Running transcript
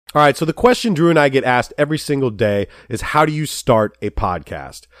All right, so the question Drew and I get asked every single day is, how do you start a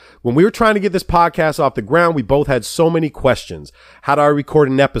podcast? When we were trying to get this podcast off the ground, we both had so many questions. How do I record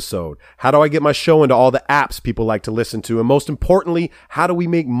an episode? How do I get my show into all the apps people like to listen to? And most importantly, how do we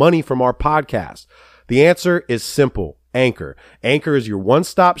make money from our podcast? The answer is simple. Anchor. Anchor is your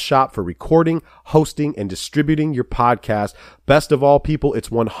one-stop shop for recording, hosting, and distributing your podcast. Best of all, people, it's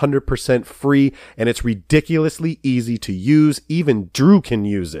 100% free and it's ridiculously easy to use. Even Drew can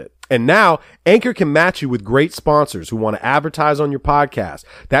use it. And now, Anchor can match you with great sponsors who want to advertise on your podcast.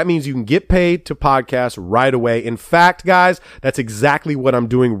 That means you can get paid to podcast right away. In fact, guys, that's exactly what I'm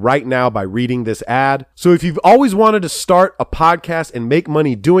doing right now by reading this ad. So if you've always wanted to start a podcast and make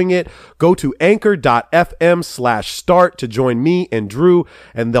money doing it, go to anchor.fm/start to join me and Drew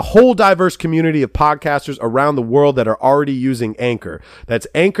and the whole diverse community of podcasters around the world that are already using Anchor. That's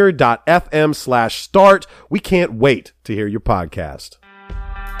anchor.fm/start. We can't wait to hear your podcast.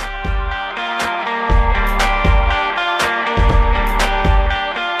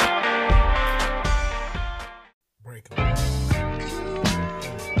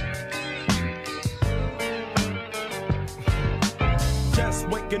 Just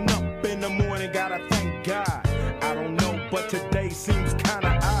waking up in the morning, gotta thank God. I don't know, but today seems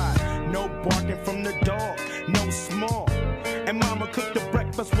kinda odd. No barking from the dog, no small. And mama cooked the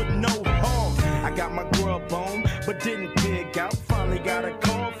breakfast with no hog. I got my grub on, but didn't dig out. Finally got a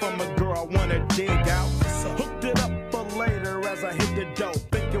call from a girl I wanna dig out. So hooked it up for later as I hit the dough.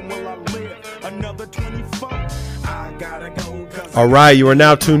 Thinking, will I live another 24? I gotta go. All right, you are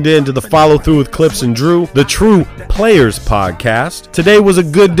now tuned in to the Follow Through with Clips and Drew, the True Players podcast. Today was a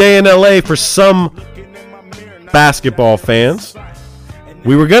good day in LA for some basketball fans.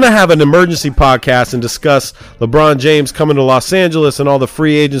 We were going to have an emergency podcast and discuss LeBron James coming to Los Angeles and all the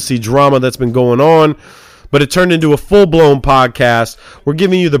free agency drama that's been going on, but it turned into a full-blown podcast. We're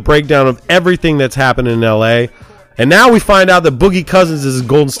giving you the breakdown of everything that's happened in LA. And now we find out that Boogie Cousins is a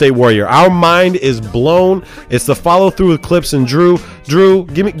Golden State Warrior. Our mind is blown. It's the Follow Through with Clips and Drew. Drew,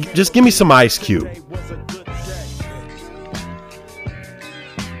 give me some Ice Cube.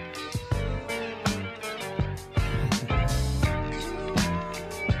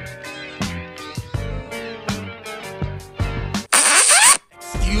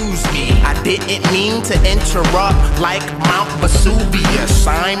 Didn't mean to interrupt like Mount Vesuvius.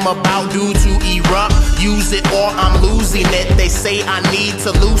 I'm about due to erupt. Use it or I'm losing it. They say I need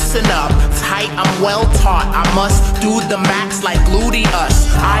to loosen up. Tight, I'm well taught. I must do the max like gluteus.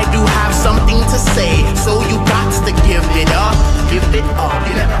 I do have something to say, so you got to give it up. Give it up.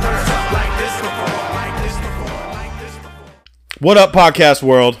 You never heard something like this before. Like this before. Like this before. What up, podcast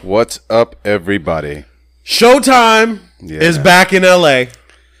world? What's up, everybody? Showtime is back in LA.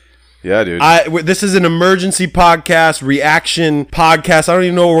 Yeah, dude. This is an emergency podcast, reaction podcast. I don't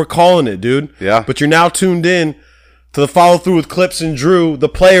even know what we're calling it, dude. Yeah. But you're now tuned in to the Follow Through with Clips and Drew, the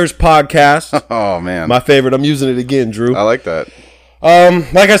Players podcast. Oh, man. My favorite. I'm using it again, Drew. I like that.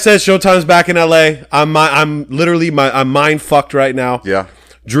 Like I said, Showtime's back in LA. I'm mind fucked right now. Yeah.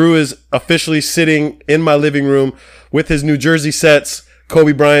 Drew is officially sitting in my living room with his New Jersey Sets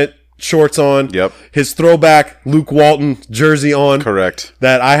Kobe Bryant shorts on. Yep. His throwback Luke Walton jersey on. Correct.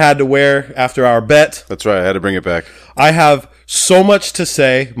 That I had to wear after our bet. That's right. I had to bring it back. I have so much to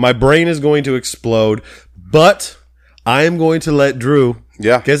say. My brain is going to explode, but I am going to let Drew.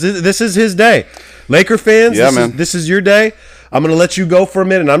 Yeah. Because this is his day. Laker fans, this is your day. I'm going to let you go for a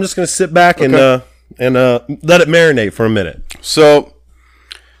minute, and I'm just going to sit back and let it marinate for a minute. So,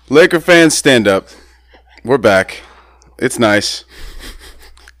 Laker fans, stand up. We're back. It's nice.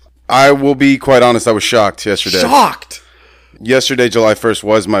 I will be quite honest, I was shocked yesterday. Shocked? Yesterday, July 1st,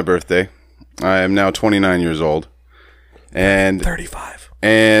 was my birthday. I am now 29 years old. And 35.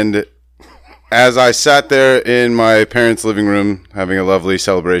 And as I sat there in my parents' living room having a lovely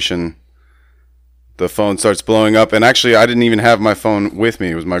celebration, the phone starts blowing up. And actually, I didn't even have my phone with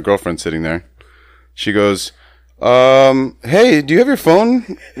me. It was my girlfriend sitting there. She goes, hey, do you have your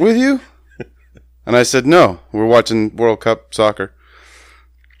phone with you? And I said, no, we're watching World Cup soccer.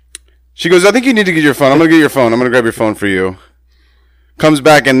 She goes, I think you need to get your phone. I'm going to get your phone. I'm going to grab your phone for you. Comes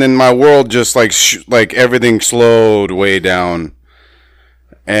back, and then my world just like everything slowed way down.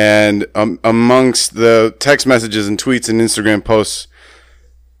 And amongst the text messages and tweets and Instagram posts,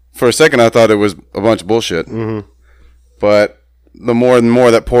 for a second I thought it was a bunch of bullshit. Mm-hmm. But the more and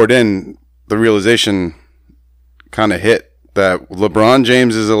more that poured in, the realization kind of hit that LeBron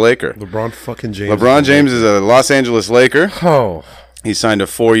James is a Laker. LeBron fucking James. LeBron James is a Los Angeles Laker. Oh. He signed a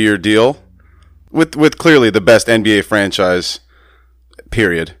 4-year deal with clearly the best NBA franchise,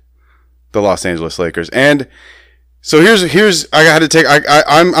 period, the Los Angeles Lakers. And So here's I had to take.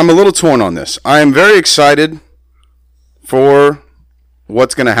 I'm a little torn on this. I am very excited for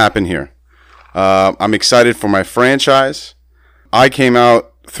what's going to happen here. I'm excited for my franchise. I came out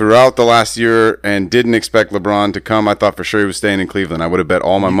throughout the last year and didn't expect LeBron to come. I thought for sure he was staying in Cleveland. I would have bet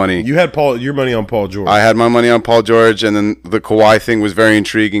all my money. You had your money on Paul George. I had my money on Paul George, and then the Kawhi thing was very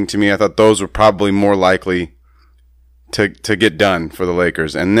intriguing to me. I thought those were probably more likely to get done for the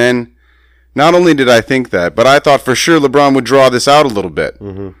Lakers. And then not only did I think that, but I thought for sure LeBron would draw this out a little bit.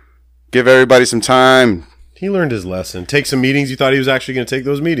 Mm-hmm. Give everybody some time. He learned his lesson. Take some meetings. You thought he was actually going to take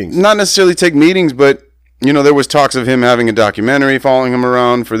those meetings. Not necessarily take meetings, but you know, there was talks of him having a documentary following him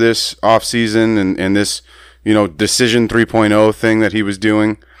around for this offseason and this, you know, Decision 3.0 thing that he was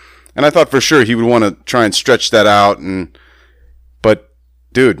doing. And I thought for sure he would want to try and stretch that out. But,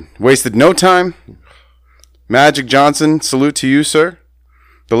 dude, wasted no time. Magic Johnson, salute to you, sir.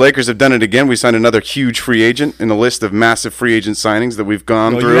 The Lakers have done it again. We signed another huge free agent in the list of massive free agent signings that we've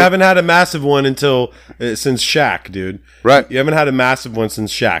gone through. You haven't had a massive one since Shaq, dude. Right. You haven't had a massive one since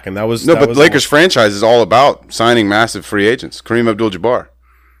Shaq, and that was Lakers franchise is all about signing massive free agents. Kareem Abdul-Jabbar.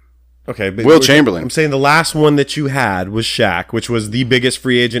 Okay, but Will Chamberlain. I'm saying the last one that you had was Shaq, which was the biggest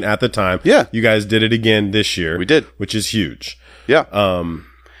free agent at the time. Yeah. You guys did it again this year. We did, which is huge. Yeah.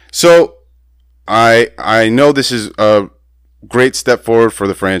 So I know this is a great step forward for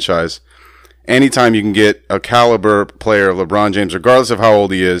the franchise. Anytime you can get a caliber player of LeBron James, regardless of how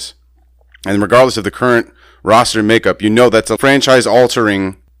old he is, and regardless of the current roster makeup, you know that's a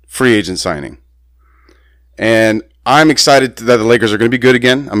franchise-altering free agent signing. And I'm excited that the Lakers are going to be good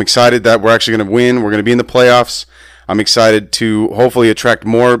again. I'm excited that we're actually going to win. We're going to be in the playoffs. I'm excited to hopefully attract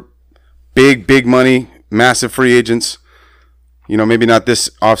more big money, massive free agents. You know, maybe not this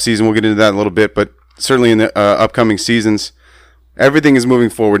offseason. We'll get into that in a little bit, but certainly in the upcoming seasons. Everything is moving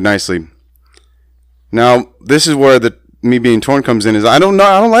forward nicely. Now, this is where me being torn comes in. Is I don't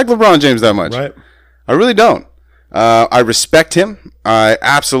like LeBron James that much. Right. I really don't. I respect him. I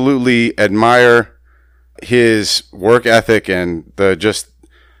absolutely admire his work ethic and the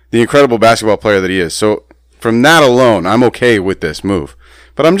incredible basketball player that he is. So from that alone, I'm okay with this move.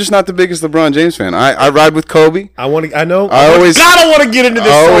 But I'm just not the biggest LeBron James fan. I ride with Kobe. I want to get into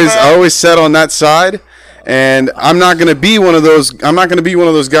this. I always sat on that side. And I'm not going to be one of those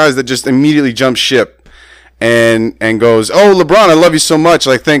guys that just immediately jumps ship and goes, "Oh, LeBron, I love you so much.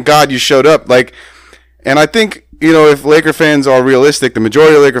 Like, thank God you showed up." Like, and I think, you know, if Laker fans are realistic, the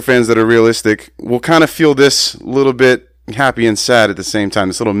majority of Laker fans that are realistic will kind of feel this little bit happy and sad at the same time,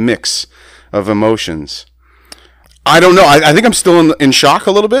 this little mix of emotions. I don't know. I think I'm still in shock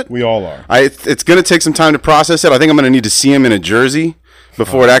a little bit. We all are. It's going to take some time to process it. I think I'm going to need to see him in a jersey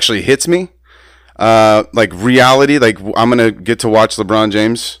before it actually hits me. Like reality, like I'm going to get to watch LeBron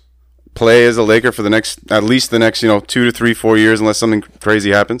James play as a Laker for at least the next, 2 to 3, 4 years, unless something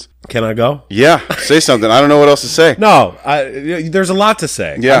crazy happens. Can I go? Yeah. Say something. I don't know what else to say. No, there's a lot to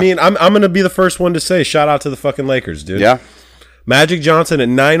say. Yeah. I mean, I'm going to be the first one to say, shout out to the fucking Lakers, dude. Yeah. Magic Johnson at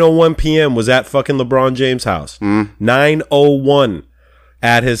 9:01 p.m. was at fucking LeBron James' house. 9:01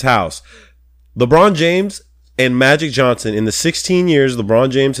 at his house. LeBron James and Magic Johnson, in the 16 years LeBron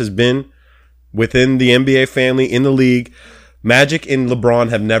James has been within the NBA family, in the league, Magic and LeBron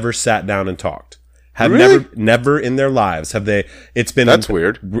have never sat down and talked. Really? Never in their lives have they. It's been That's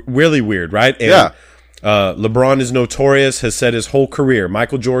weird. Really weird, right? And, yeah. LeBron is notorious, has said his whole career,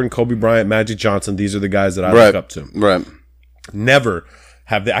 Michael Jordan, Kobe Bryant, Magic Johnson, these are the guys that I look up to. Right. Never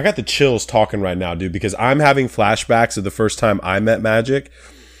have they. I got the chills talking right now, dude, because I'm having flashbacks of the first time I met Magic.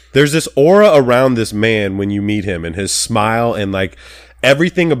 There's this aura around this man when you meet him, and his smile and like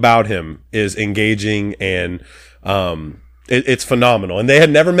everything about him is engaging, and it's phenomenal. And they had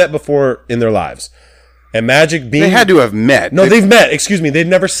never met before in their lives. And Magic being... They had to have met. No, they've met. Excuse me. They'd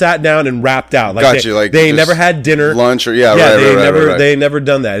never sat down and rapped out. Like they never had dinner. Lunch or... They never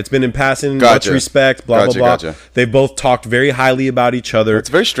done that. It's been in passing, much respect, blah, blah, blah. Gotcha. They've both talked very highly about each other. It's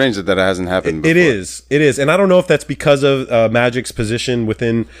very strange that hasn't happened before. It is. And I don't know if that's because of Magic's position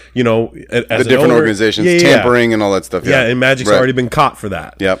within, as the different organizations, tampering and all that stuff. Yeah, and Magic's already been caught for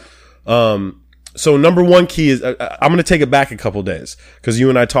that. Yep. So number one key is, I'm going to take it back a couple days because you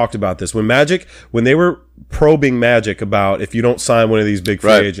and I talked about this. When they were probing Magic about if you don't sign one of these big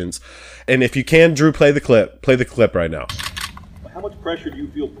free agents, and if you can, Drew, play the clip right now. How much pressure do you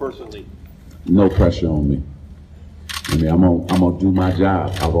feel personally? No pressure on me. I mean, I'm gonna do my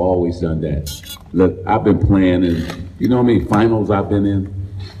job. I've always done that. Look, I've been playing in, you know how many finals I've been in?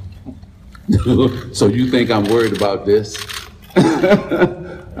 So you think I'm worried about this?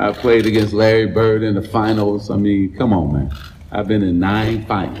 I played against Larry Bird in the finals. I mean, come on, man. I've been in 9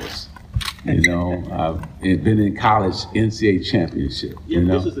 finals. You know, I've been in college NCAA championship. You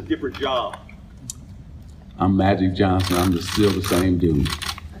know, This is a different job. I'm Magic Johnson. I'm still the same dude.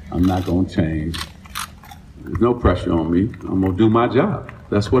 I'm not gonna change. There's no pressure on me. I'm gonna do my job.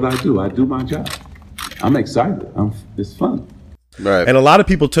 That's what I do. I do my job. I'm excited. It's fun. Right. And a lot of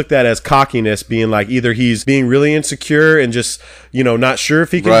people took that as cockiness, being like either he's being really insecure and just, you know, not sure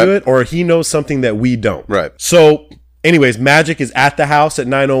if he can do it, or he knows something that we don't. Right. So anyways, Magic is at the house at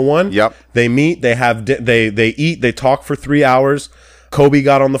 9:01. Yep. They meet, they eat, they talk for 3 hours. Kobe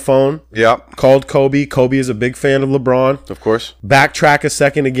got on the phone. Yep. Called Kobe. Kobe is a big fan of LeBron. Of course. Backtrack a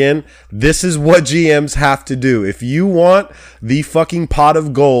second again. This is what GMs have to do. If you want the fucking pot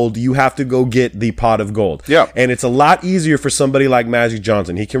of gold, you have to go get the pot of gold. Yeah. And it's a lot easier for somebody like Magic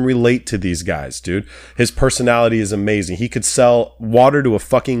Johnson. He can relate to these guys, dude. His personality is amazing. He could sell water to a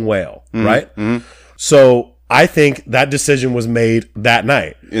fucking whale, right? Mm-hmm. So I think that decision was made that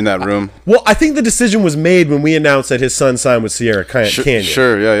night. In that room. Well, I think the decision was made when we announced that his son signed with Sierra Canyon.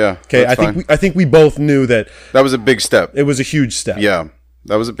 Sure, yeah. Okay, That's fine. I think we both knew that that was a big step. it was a huge step. Yeah,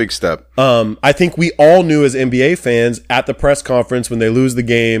 that was a big step. I think we all knew as NBA fans at the press conference when they lose the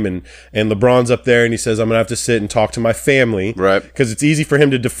game and LeBron's up there and he says, I'm going to have to sit and talk to my family. Right. Because it's easy for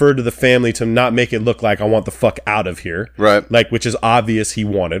him to defer to the family to not make it look like I want the fuck out of here. Right. Like, which is obvious he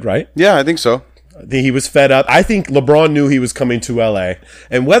wanted, right? Yeah, I think so. He was fed up. I think LeBron knew he was coming to LA.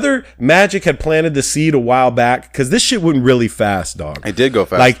 And whether Magic had planted the seed a while back, because this shit went really fast, dog. It did go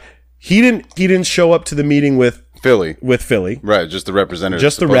fast. Like, he didn't show up to the meeting with Philly. Right, just the representatives.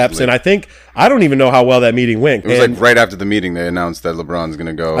 just the reps. And I don't even know how well that meeting went. It was like right after the meeting they announced that LeBron's going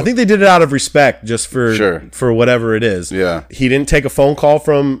to go. I think they did it out of respect, just for whatever it is. Yeah. He didn't take a phone call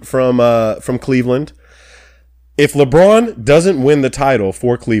from Cleveland. If LeBron doesn't win the title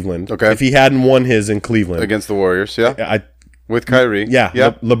for Cleveland, okay, if he hadn't won his in Cleveland against the Warriors, yeah, with Kyrie,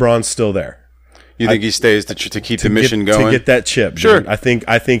 LeBron's still there. You think he stays to keep the mission going, to get that chip? Sure. Dude.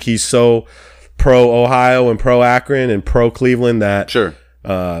 I think he's so pro Ohio and pro Akron and pro Cleveland that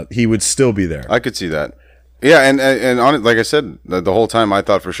he would still be there. I could see that. Yeah, and on it, like I said, the whole time I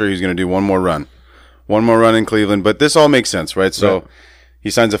thought for sure he's going to do one more run in Cleveland. But this all makes sense, right? So he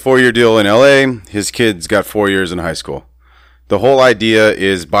signs a 4-year deal in LA. His kid's got 4 years in high school. The whole idea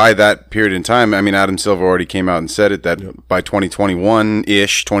is by that period in time, I mean, Adam Silver already came out and said it, that by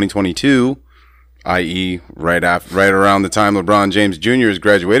 2021-ish, 2022, i.e. right around the time LeBron James Jr. is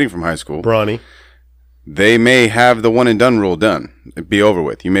graduating from high school, Bronny, they may have the one and done rule done. It'd be over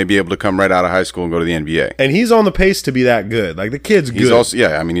with. You may be able to come right out of high school and go to the NBA. And he's on the pace to be that good. Like, the kid's good. He's also,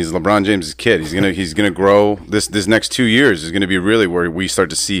 I mean, he's LeBron James' kid. He's gonna grow. This next 2 years is gonna be really where we start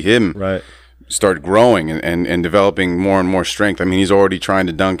to see him start growing and developing more and more strength. I mean, he's already trying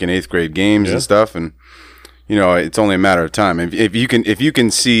to dunk in 8th grade games and stuff, and you know, it's only a matter of time. If you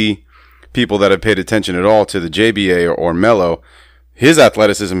can see people that have paid attention at all to the JBA or Melo, his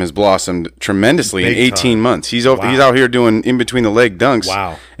athleticism has blossomed tremendously in 18 months. He's out here doing in between the leg dunks.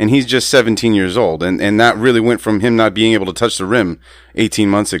 Wow. And he's just 17 years old. And that really went from him not being able to touch the rim 18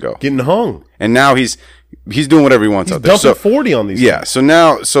 months ago. Getting hung. And now he's doing whatever he wants out there. He's dumping 40 on these guys.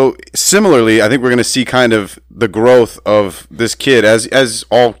 So similarly, I think we're going to see kind of the growth of this kid as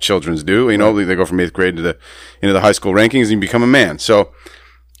all children do. You know, they go from 8th grade to into the high school rankings and you become a man. So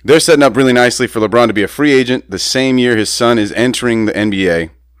they're setting up really nicely for LeBron to be a free agent the same year his son is entering the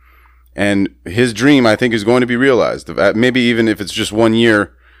NBA. And his dream, I think, is going to be realized. Maybe even if it's just 1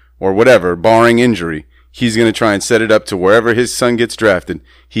 year or whatever, barring injury, he's going to try and set it up to wherever his son gets drafted,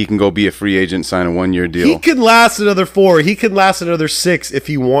 he can go be a free agent, sign a 1 year deal. He can last another 4. He can last another 6 if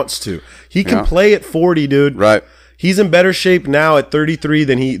he wants to. He can play at 40, dude. Right. He's in better shape now at 33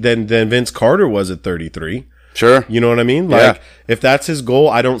 than Vince Carter was at 33. Sure. You know what I mean? Like, if that's his goal,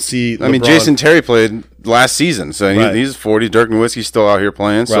 I don't see LeBron. I mean, Jason Terry played last season, so he's 40. Dirk Nowitzki's still out here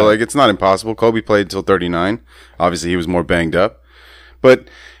playing, so like it's not impossible. Kobe played until 39. Obviously, he was more banged up. But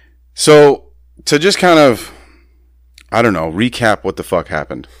so to just kind of, I don't know, recap what the fuck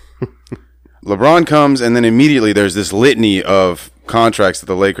happened. LeBron comes, and then immediately there's this litany of contracts that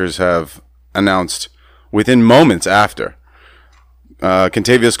the Lakers have announced within moments after.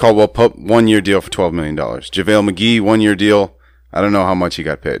 Kentavious Caldwell, 1 year deal for $12 million. JaVale McGee, 1 year deal. I don't know how much he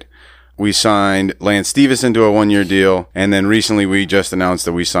got paid. We signed Lance Stevenson to a 1 year deal. And then recently we just announced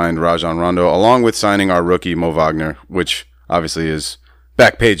that we signed Rajon Rondo, along with signing our rookie Mo Wagner, which obviously is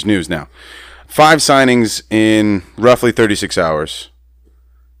back page news now. 5 signings in roughly 36 hours.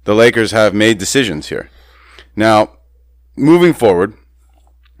 The Lakers have made decisions here. Now, moving forward,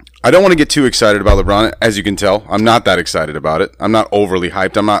 I don't want to get too excited about LeBron. As you can tell, I'm not that excited about it. I'm not overly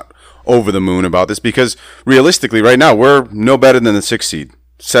hyped. I'm not over the moon about this because realistically right now we're no better than the 6 seed,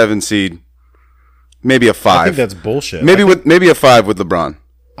 7 seed, maybe a 5. I think that's bullshit. Maybe a 5 with LeBron.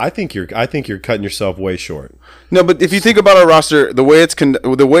 I think you're cutting yourself way short. No, but if you think about our roster, the way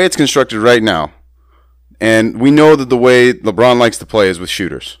it's constructed right now, and we know that the way LeBron likes to play is with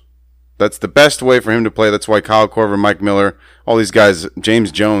shooters. That's the best way for him to play. That's why Kyle Korver, Mike Miller, all these guys,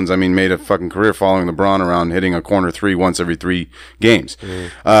 James Jones, made a fucking career following LeBron around hitting a corner 3 once every 3 games.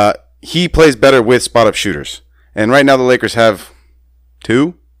 He plays better with spot-up shooters. And right now the Lakers have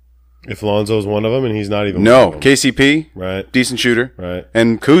 2. If Lonzo's one of them and he's not even No, one of them. KCP, Right. decent shooter. Right.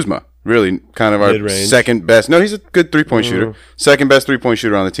 And Kuzma, really kind of our Mid-range. second best. No, he's a good 3-point shooter. Second best 3-point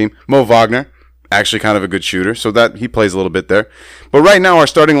shooter on the team. Mo Wagner, actually kind of a good shooter, so that he plays a little bit there. But right now our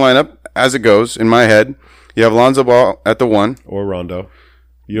starting lineup, as it goes, in my head, you have Lonzo Ball at the 1. Or Rondo.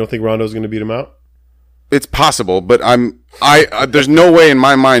 You don't think Rondo's going to beat him out? It's possible, but there's no way in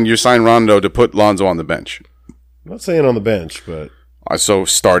my mind you sign Rondo to put Lonzo on the bench. I'm not saying on the bench, but So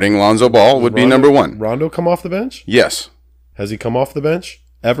starting Lonzo Ball would be Rondo- number 1. Rondo come off the bench? Yes. Has he come off the bench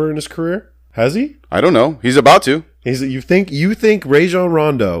ever in his career? Has he? I don't know. He's about to. You think Rajon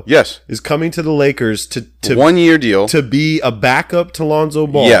Rondo Yes. is coming to the Lakers to 1-year deal. to be a backup to Lonzo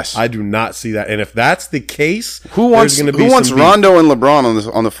Ball? Yes. I do not see that. And if that's the case, Who wants there's gonna be some beef. Rondo and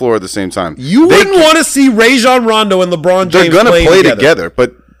LeBron on the floor at the same time? You They wouldn't want to see Rajon Rondo and LeBron James. They're going to playing play together,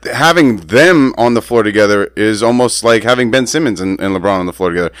 but having them on the floor together is almost like having Ben Simmons and LeBron on the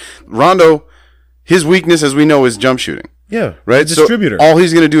floor together. Rondo, his weakness, as we know, is jump shooting. Yeah, Right? distributor. So all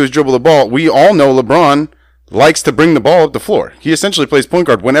he's going to do is dribble the ball. We all know LeBron likes to bring the ball up the floor. He essentially plays point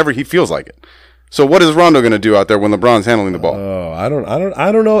guard whenever he feels like it. So what is Rondo going to do out there when LeBron's handling the ball? Oh, I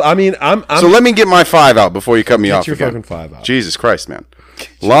don't know. I mean, I'm So let me get my 5 out before you cut me off your again. fucking 5 out. Jesus Christ, man.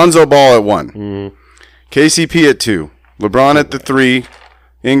 Lonzo Ball at 1. KCP at 2. LeBron at the 3.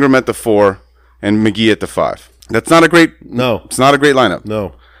 Ingram at the 4. And McGee at the 5. That's not a great... No. It's not a great lineup.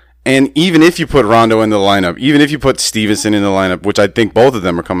 No. And even if you put Rondo in the lineup, even if you put Stevenson in the lineup, which I think both of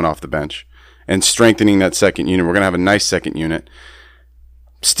them are coming off the bench, and strengthening that second unit, we're going to have a nice second unit.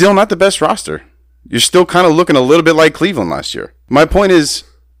 Still not the best roster. You're still kind of looking a little bit like Cleveland last year. My point is,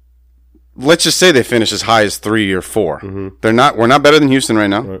 let's just say they finish as high as 3 or 4. We're not better than Houston right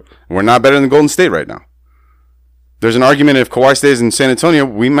now. Right. We're not better than Golden State right now. There's an argument if Kawhi stays in San Antonio,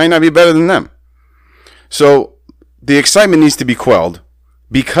 we might not be better than them. So the excitement needs to be quelled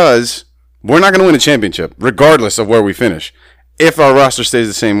because we're not going to win a championship, regardless of where we finish, if our roster stays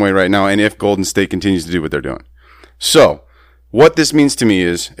the same way right now and if Golden State continues to do what they're doing. So what this means to me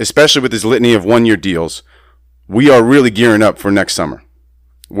is, especially with this litany of 1-year deals, we are really gearing up for next summer.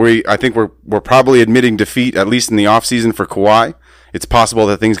 I think we're probably admitting defeat, at least in the offseason for Kawhi. It's possible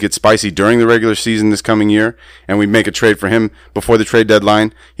that things get spicy during the regular season this coming year, and we make a trade for him before the trade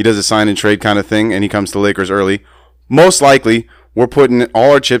deadline. He does a sign and trade kind of thing, and he comes to Lakers early. Most likely, we're putting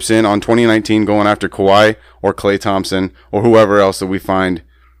all our chips in on 2019, going after Kawhi or Klay Thompson or whoever else that we find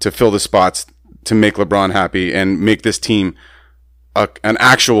to fill the spots to make LeBron happy and make this team an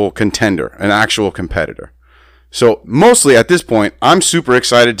actual contender, an actual competitor. So mostly at this point, I'm super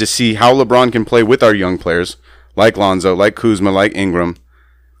excited to see how LeBron can play with our young players like Lonzo, like Kuzma, like Ingram,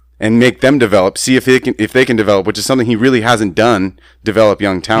 and make them develop, see if they can develop, which is something he really hasn't done, develop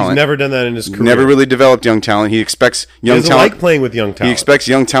young talent. He's never done that in his career. Never really developed young talent. He expects young He doesn't talent. like playing with young talent. He expects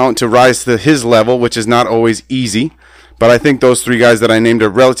young talent to rise to his level, which is not always easy. But I think those 3 guys that I named are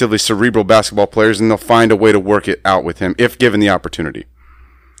relatively cerebral basketball players, and they'll find a way to work it out with him if given the opportunity.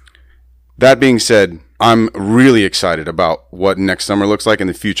 That being said, I'm really excited about what next summer looks like in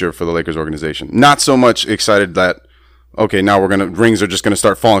the future for the Lakers organization. Not so much excited that, okay, now rings are just going to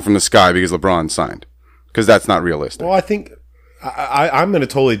start falling from the sky because LeBron signed. Because that's not realistic. Well, I think I'm going to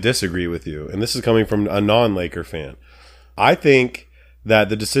totally disagree with you, and this is coming from a non-Laker fan. I think that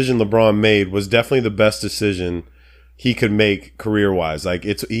the decision LeBron made was definitely the best decision he could make career-wise. Like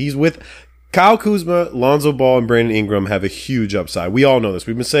he's with Kyle Kuzma, Lonzo Ball, and Brandon Ingram have a huge upside. We all know this.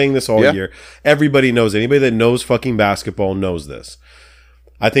 We've been saying this all year. Everybody knows it. Anybody that knows fucking basketball knows this.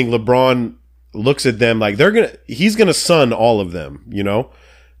 I think LeBron looks at them like he's gonna sun all of them, you know?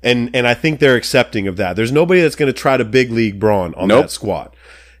 And I think they're accepting of that. There's nobody that's gonna try to big league Braun on that squad.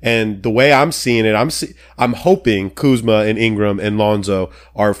 And the way I'm seeing it, I'm hoping Kuzma and Ingram and Lonzo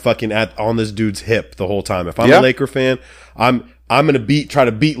are fucking on this dude's hip the whole time. If I'm a Laker fan, I'm gonna try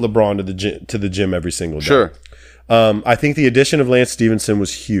to beat LeBron to the gym every single day. Sure. I think the addition of Lance Stevenson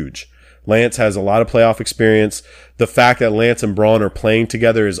was huge. Lance has a lot of playoff experience. The fact that Lance and Braun are playing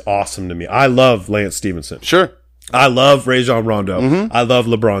together is awesome to me. I love Lance Stevenson. Sure. I love Rajon Rondo. I love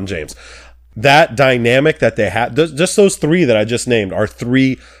LeBron James. That dynamic that they have, just those 3 that I just named are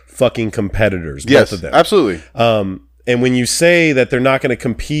 3 fucking competitors. Yes, both of them. absolutely. And when you say that they're not going to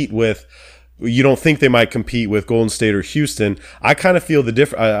compete with, you don't think they might compete with Golden State or Houston. I kind of feel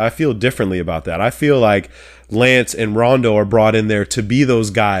I feel differently about that. I feel like Lance and Rondo are brought in there to be those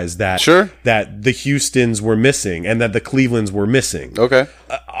guys that that the Houstons were missing and that the Clevelands were missing. Okay.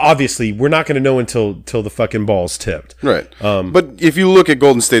 Obviously, we're not going to know until the fucking ball's tipped. Right. But if you look at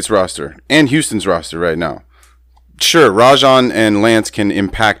Golden State's roster and Houston's roster right now, sure, Rajon and Lance can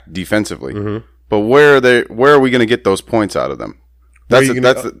impact defensively, but where are we going to get those points out of them?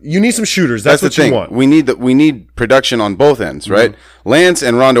 You need some shooters. That's what the thing. You want. We need production on both ends, right? Lance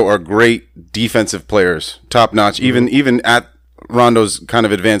and Rondo are great defensive players, top notch. Even at Rondo's kind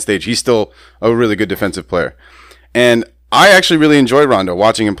of advanced age, he's still a really good defensive player. And I actually really enjoy Rondo,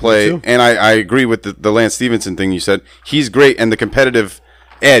 watching him play. And I agree with the Lance Stevenson thing you said. He's great, and the competitive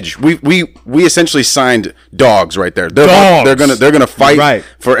edge. We essentially signed dogs right there. They're gonna fight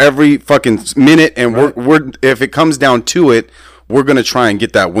for every fucking minute, and we're if it comes down to it, we're going to try and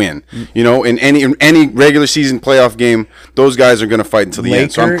get that win. You know, in any regular season playoff game, those guys are going to fight until the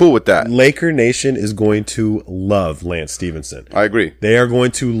end. So I'm cool with that. Laker Nation is going to love Lance Stevenson. I agree. They are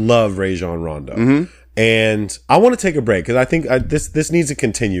going to love Rajon Rondo. And I want to take a break because I think this needs to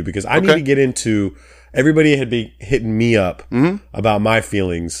continue because I need to get into everybody had been hitting me up about my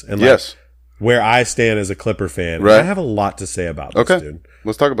feelings and where I stand as a Clipper fan. Right. I have a lot to say about this, dude.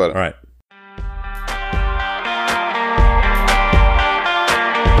 Let's talk about it. All right.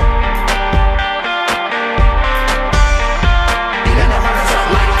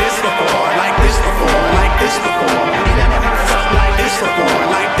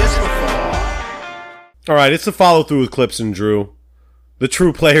 All right, it's the follow through with Clips and Drew, the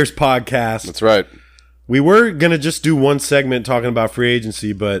True Players podcast. That's right. We were gonna just do one segment talking about free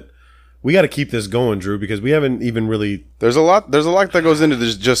agency, but we got to keep this going, Drew, because we haven't even really. There's a lot that goes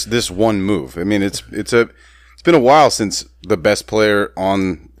into just this one move. I mean, it's been a while since the best player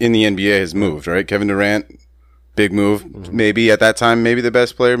in the NBA has moved, right? Kevin Durant, big move. Maybe at that time, maybe the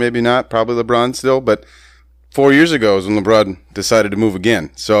best player, maybe not. Probably LeBron still, but 4 years ago is when LeBron decided to move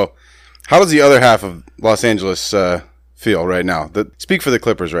again. So. How does the other half of Los Angeles feel right now? Speak for the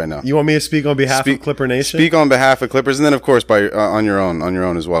Clippers right now. You want me to speak on behalf of Clipper Nation? Speak on behalf of Clippers, and then of course on your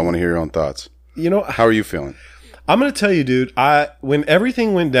own as well. I want to hear your own thoughts. You know, how are you feeling? I'm going to tell you, dude. When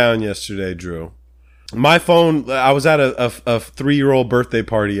everything went down yesterday, Drew, my phone. I was at a 3-year-old birthday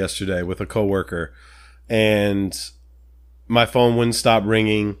party yesterday with a coworker, and my phone wouldn't stop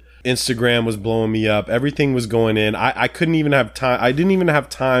ringing. Instagram was blowing me up. Everything was going in. I couldn't even have time. I didn't even have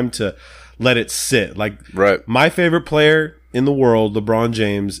time to let it sit. Like, my favorite player in the world, LeBron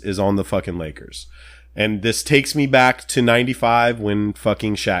James, is on the fucking Lakers. And this takes me back to 95 when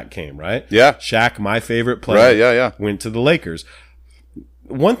fucking Shaq came, right? Yeah. Shaq, my favorite player, right, went to the Lakers.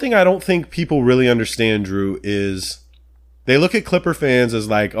 One thing I don't think people really understand, Drew, is they look at Clipper fans as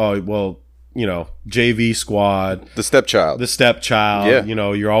like, oh, well, you know, JV squad, the stepchild, yeah. You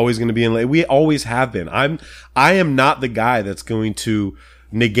know, you're always going to be in. We always have been. I am not the guy that's going to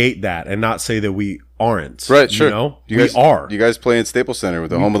negate that and not say that we aren't. Right, sure. You know, we are. You guys play in Staples Center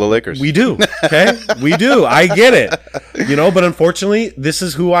with the home of the Lakers. We do. Okay, we do. I get it. You know, but unfortunately, this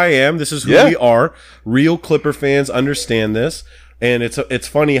is who I am. This is who we are. Real Clipper fans understand this, and it's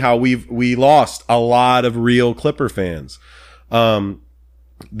funny how we lost a lot of real Clipper fans.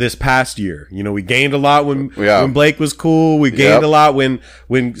 This past year, you know, we gained a lot when Blake was cool. We gained a lot when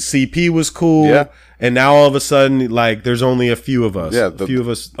CP was cool. And now all of a sudden, like, there's only a few of us. A few of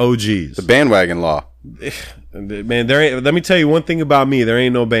us OGs. The bandwagon law. Man, let me tell you one thing about me. There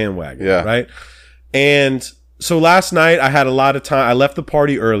ain't no bandwagon. Yeah. Right? And so last night I had a lot of time. I left the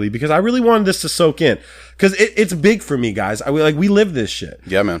party early because I really wanted this to soak in. Because it's big for me, guys. We live this shit.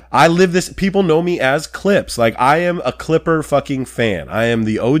 Yeah, man. I live this. People know me as Clips. Like, I am a Clipper fucking fan. I am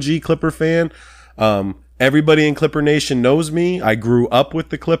the OG Clipper fan. Everybody in Clipper Nation knows me. I grew up with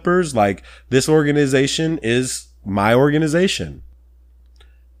the Clippers. Like, this organization is my organization.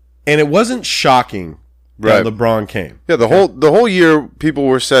 And it wasn't shocking that LeBron came. Yeah, the whole year people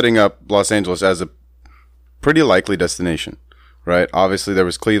were setting up Los Angeles as a pretty likely destination. Right. Obviously, there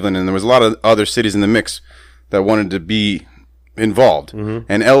was Cleveland, and there was a lot of other cities in the mix that wanted to be involved.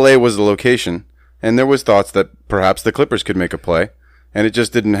 And LA was the location, and there was thoughts that perhaps the Clippers could make a play, and it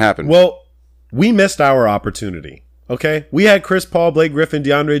just didn't happen. Well, we missed our opportunity. Okay, we had Chris Paul, Blake Griffin,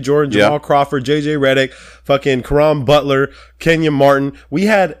 DeAndre Jordan, Jamal Crawford, JJ Redick, fucking Karam Butler, Kenyon Martin. We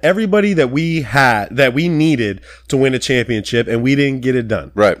had everybody that we needed to win a championship, and we didn't get it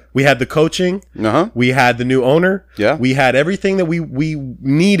done. Right. We had the coaching. We had the new owner. Yeah. We had everything that we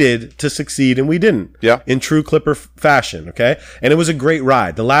needed to succeed, and we didn't. Yeah. In true Clipper fashion. Okay, and it was a great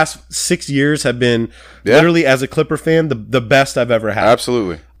ride. The last 6 years have been literally, as a Clipper fan, the best I've ever had.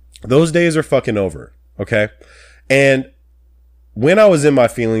 Absolutely. Those days are fucking over. Okay. And when I was in my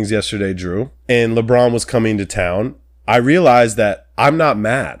feelings yesterday, Drew, and LeBron was coming to town, I realized that I'm not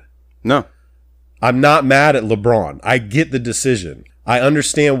mad. No. I'm not mad at LeBron. I get the decision. I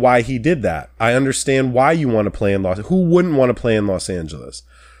understand why he did that. I understand why you want to play in Who wouldn't want to play in Los Angeles?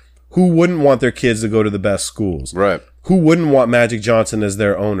 Who wouldn't want their kids to go to the best schools? Right. Who wouldn't want Magic Johnson as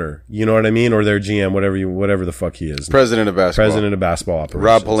their owner? You know what I mean? Or their GM, whatever the fuck he is. President of basketball. President of basketball operations.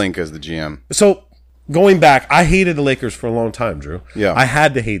 Rob Pelinka is the GM. So going back, I hated the Lakers for a long time, Drew. Yeah. I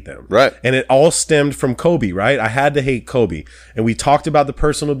had to hate them. Right. And it all stemmed from Kobe, right? I had to hate Kobe. And we talked about the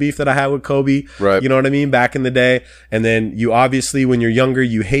personal beef that I had with Kobe. Right. You know what I mean? Back in the day. And then you obviously, when you're younger,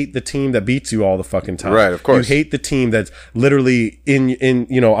 you hate the team that beats you all the fucking time. Right, of course. You hate the team that's literally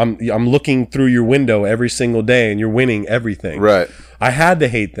I'm looking through your window every single day and you're winning everything. Right. I had to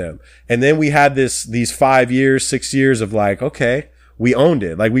hate them. And then we had these 5 years, 6 years of like, okay, we owned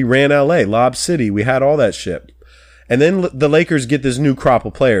it. Like we ran LA, Lob City. We had all that shit. And then the Lakers get this new crop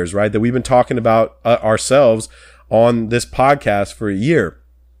of players, right? That we've been talking about ourselves on this podcast for a year.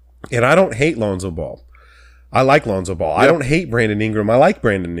 And I don't hate Lonzo Ball. I like Lonzo Ball. Yep. I don't hate Brandon Ingram. I like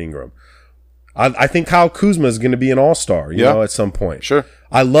Brandon Ingram. I think Kyle Kuzma is going to be an all-star, you know, at some point. Sure.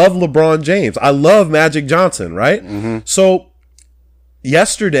 I love LeBron James. I love Magic Johnson, right? Mm-hmm. So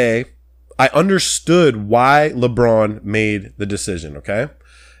yesterday, I understood why LeBron made the decision, okay?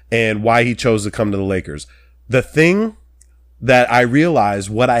 And why he chose to come to the Lakers. The thing that I realized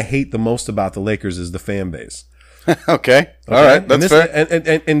what I hate the most about the Lakers is the fan base. Okay. All right. That's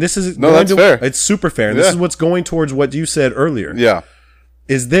fair. And this is no, that's fair. It's super fair. And this is what's going towards what you said earlier. Yeah.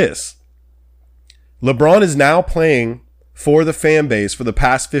 Is this. LeBron is now playing for the fan base for the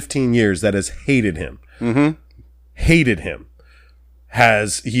past 15 years that has hated him. Mm-hmm. Hated him.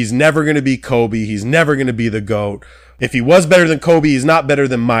 He's never going to be Kobe. He's never going to be the GOAT. If he was better than Kobe, he's not better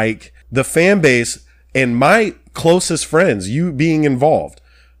than Mike. The fan base and my closest friends, you being involved,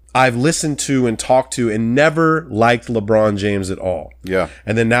 I've listened to and talked to and never liked LeBron James at all. Yeah.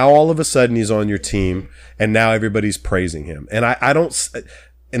 And then now all of a sudden he's on your team and now everybody's praising him. And I don't,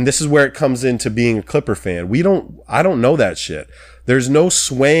 and this is where it comes into being a Clipper fan. I don't know that shit. There's no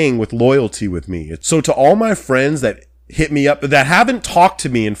swaying with loyalty with me. So to all my friends that hit me up that haven't talked to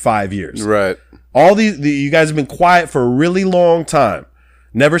me in 5 years. Right. All you guys have been quiet for a really long time.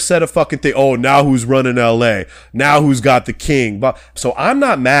 Never said a fucking thing. Oh, now who's running LA? Now who's got the king? But so I'm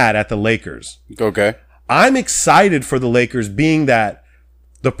not mad at the Lakers. Okay. I'm excited for the Lakers, being that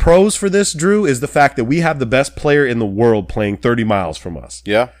the pros for this, Drew, is the fact that we have the best player in the world playing 30 miles from us.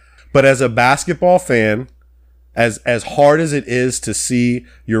 Yeah. But as a basketball fan, as hard as it is to see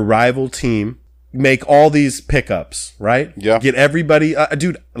your rival team make all these pickups, right? Yeah. Get everybody,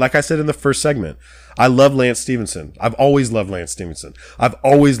 dude, like I said in the first segment, I love Lance Stevenson. I've always loved Lance Stevenson. I've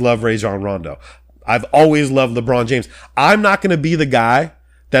always loved Rajon Rondo. I've always loved LeBron James. I'm not going to be the guy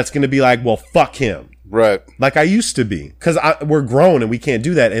that's going to be like, well, fuck him. Right. Like I used to be. Because we're grown and we can't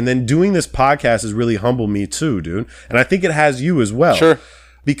do that. And then doing this podcast has really humbled me too, dude. And I think it has you as well. Sure.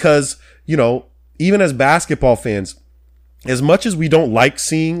 Because, you know, even as basketball fans, as much as we don't like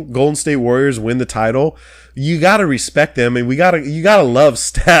seeing Golden State Warriors win the title, you gotta respect them, and you gotta love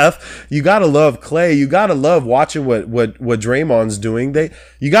Steph, you gotta love Clay, you gotta love watching what Draymond's doing.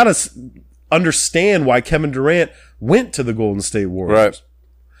 You gotta understand why Kevin Durant went to the Golden State Warriors.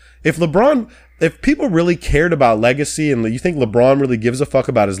 Right. If people really cared about legacy, and you think LeBron really gives a fuck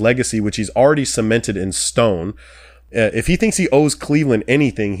about his legacy, which he's already cemented in stone, if he thinks he owes Cleveland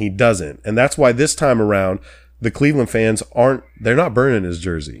anything, he doesn't, and that's why this time around, the Cleveland fans they're not burning his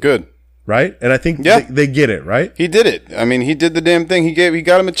jersey. Good. Right? And I think they get it, right? He did it. I mean, he did the damn thing. He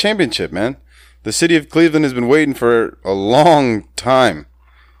got him a championship, man. The city of Cleveland has been waiting for a long time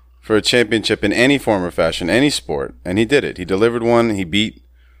for a championship in any form or fashion, any sport. And he did it. He delivered one. He beat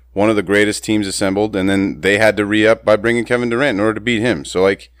one of the greatest teams assembled. And then they had to re-up by bringing Kevin Durant in order to beat him. So,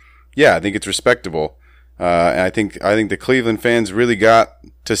 like, yeah, I think it's respectable. And I think the Cleveland fans really got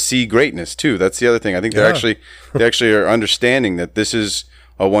to see greatness too. That's the other thing. I think they actually are understanding that this is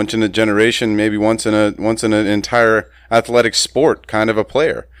a once in a generation, maybe once in an entire athletic sport kind of a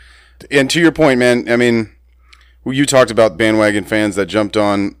player. And to your point, man, I mean, you talked about bandwagon fans that jumped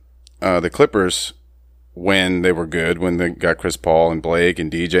on the Clippers when they were good, when they got Chris Paul and Blake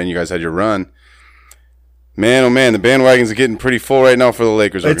and DJ, and you guys had your run. Man, oh man, the bandwagons are getting pretty full right now for the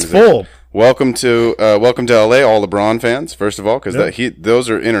Lakers. It's full. Welcome to LA, all LeBron fans. First of all, because those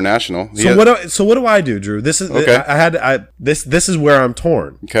are international. So what do I do, Drew? This is okay. This is where I'm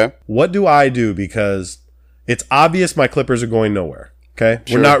torn. Okay. What do I do? Because it's obvious my Clippers are going nowhere. Okay.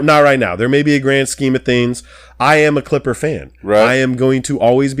 Sure. We're not right now. There may be a grand scheme of things. I am a Clipper fan. Right. I am going to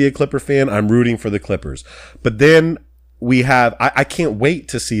always be a Clipper fan. I'm rooting for the Clippers. But then we have, I can't wait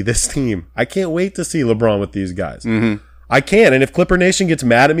to see this team. I can't wait to see LeBron with these guys. Mm-hmm. I can't. And if Clipper Nation gets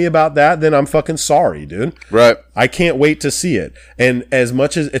mad at me about that, then I'm fucking sorry, dude. Right. I can't wait to see it. And as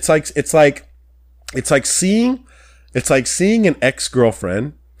much as it's like seeing an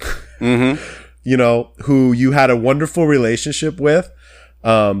ex-girlfriend, you know, who you had a wonderful relationship with,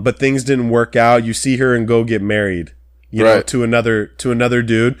 but things didn't work out. You see her and go get married, you know, to another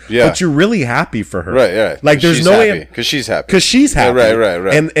dude. Yeah. But you're really happy for her. Right, right. Like there's no, because she's happy. because she's happy. Yeah,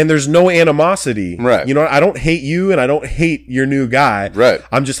 right. And there's no animosity. Right. You know, I don't hate you and I don't hate your new guy. Right.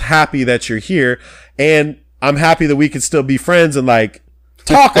 I'm just happy that you're here. And I'm happy that we can still be friends and like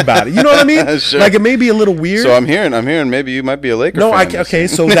talk about it. You know what I mean? Sure. Like it may be a little weird. So I'm hearing maybe you might be a Laker fan. Okay.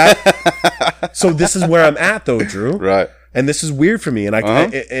 So so this is where I'm at though, Drew. Right. And this is weird for me. And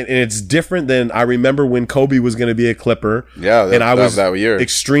and it's different than I remember when Kobe was going to be a Clipper. Yeah. And I was that year.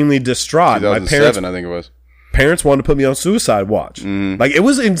 extremely distraught. 2007, I think it was. Parents wanted to put me on suicide watch. Like it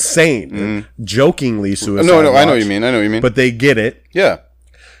was insane. Jokingly suicide No, watch. I know what you mean. But they get it. Yeah.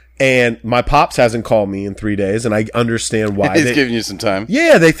 And my pops hasn't called me in 3 days, and I understand why. He's giving you some time.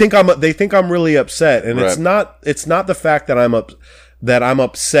 Yeah, they think I'm really upset, and Right. it's not the fact that I'm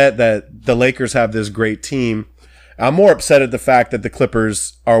upset that the Lakers have this great team. I'm more upset at the fact that the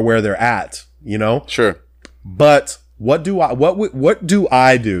Clippers are where they're at, you know? Sure. But what do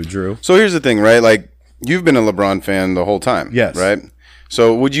I do, Drew? So here's the thing, right? Like you've been a LeBron fan the whole time. Yes. Right?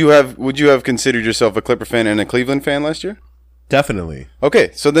 So would you have considered yourself a Clipper fan and a Cleveland fan last year? Definitely. Okay,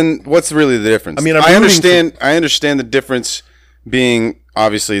 so then what's really the difference? I mean, I understand the difference being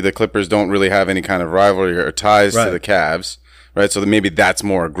obviously the Clippers don't really have any kind of rivalry or ties Right. to the Cavs, right? So maybe that's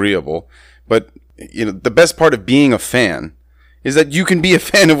more agreeable. But you know, the best part of being a fan is that you can be a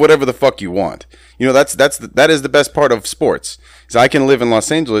fan of whatever the fuck you want. You know, that is the best part of sports. Is I can live in Los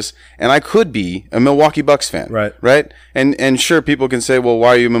Angeles and I could be a Milwaukee Bucks fan. Right. Right? And sure, people can say, well, why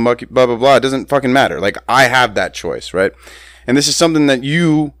are you a Milwaukee, blah, blah, blah. It doesn't fucking matter. Like, I have that choice, right? And this is something that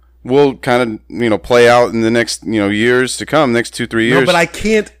you will kind of, you know, play out in the next, you know, years to come, next 2-3 years. No, but I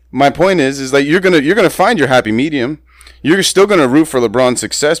can't. My point is that you're gonna find your happy medium. You're still gonna root for LeBron's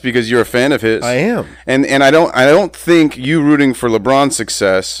success because you're a fan of his. I am. And I don't think you rooting for LeBron's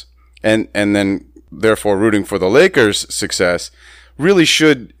success and then therefore rooting for the Lakers' success really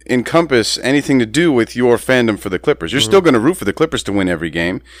should encompass anything to do with your fandom for the Clippers. You're still going to root for the Clippers to win every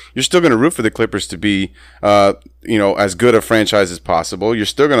game. You're still going to root for the Clippers to be, you know, as good a franchise as possible. You're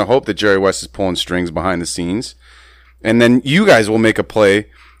still going to hope that Jerry West is pulling strings behind the scenes. And then you guys will make a play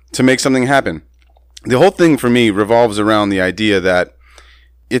to make something happen. The whole thing for me revolves around the idea that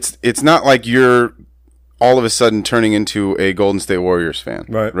it's not like you're all of a sudden turning into a Golden State Warriors fan.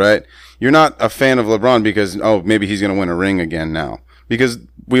 Right? You're not a fan of LeBron because, oh, maybe he's going to win a ring again now. Because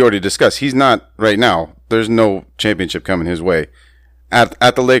we already discussed, he's not right now. There's no championship coming his way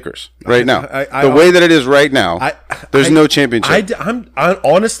at the Lakers right now. The way that it is right now, there's no championship. I'm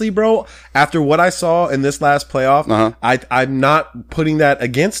honestly, bro, after what I saw in this last playoff, I'm not putting that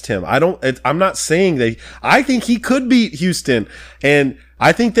against him. I'm not saying that. I think he could beat Houston, and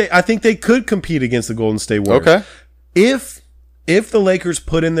I think they could compete against the Golden State Warriors. Okay. If the Lakers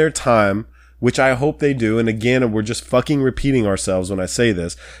put in their time, which I hope they do, and again, we're just fucking repeating ourselves when I say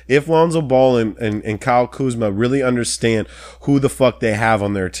this, if Lonzo Ball and Kyle Kuzma really understand who the fuck they have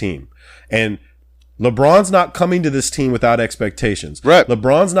on their team, and LeBron's not coming to this team without expectations. Right.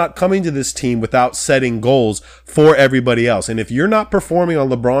 LeBron's not coming to this team without setting goals for everybody else. And if you're not performing on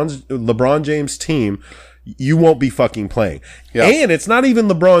LeBron James' team, you won't be fucking playing. Yeah. And it's not even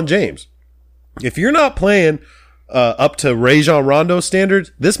LeBron James. If you're not playing up to Rajon Rondo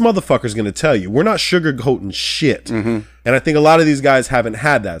standards, this motherfucker's going to tell you. We're not sugarcoating shit. And I think a lot of these guys haven't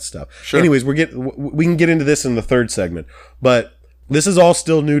had that stuff. Sure. Anyways, we can get into this in the third segment. But this is all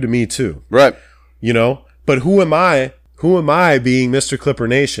still new to me too. Right. You know? But who am I being Mr. Clipper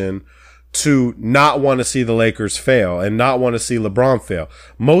Nation to not want to see the Lakers fail and not want to see LeBron fail?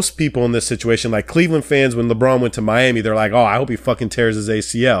 Most people in this situation, like Cleveland fans, when LeBron went to Miami, they're like, oh, I hope he fucking tears his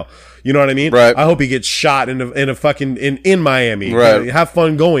ACL. You know what I mean? Right. I hope he gets shot in a fucking in Miami. Right. Have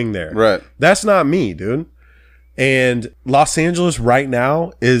fun going there. Right. That's not me, dude. And Los Angeles right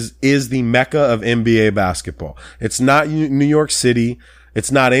now is the mecca of NBA basketball. It's not New York City.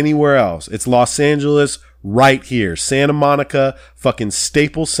 It's not anywhere else. It's Los Angeles right here. Santa Monica, fucking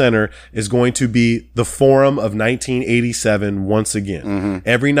Staples Center is going to be the Forum of 1987 once again.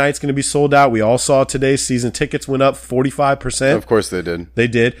 Every night's going to be sold out. We all saw today season tickets went up 45%. Of course they did. They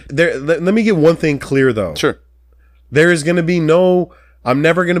did. Let me get one thing clear though. Sure. There is going to be no I'm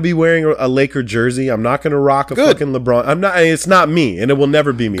never going to be wearing a Laker jersey. I'm not going to rock a fucking LeBron. I'm not. It's not me, and it will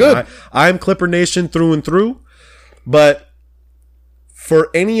never be me. Good. I'm Clipper Nation through and through. But for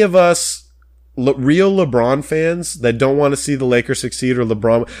any of us real LeBron fans that don't want to see the Lakers succeed or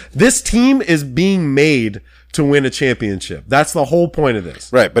LeBron, this team is being made to win a championship. That's the whole point of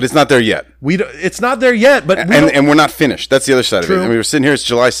this. Right, but it's not there yet. It's not there yet, but and we're not finished. That's the other side True. of it. I mean, we're sitting here. It's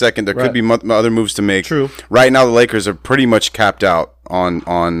July 2nd. There could be other moves to make. True. Right now, the Lakers are pretty much capped out on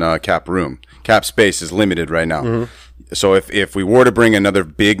cap room. Cap space is limited right now. Mm-hmm. So if we were to bring another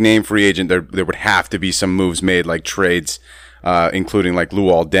big name free agent, there would have to be some moves made, like trades, including like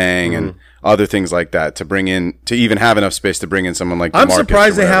Luol Deng and other things like that, to bring in, to even have enough space to bring in someone like I'm DeMarcus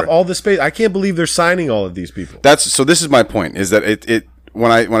surprised or they have whatever. all the space. I can't believe they're signing all of these people. So this is my point, is that it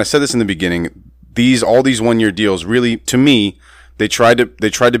when I said this in the beginning, all these 1-year deals really, to me, they tried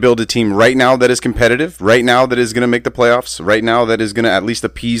to build a team right now that is competitive, right now that is going to make the playoffs, right now that is going to at least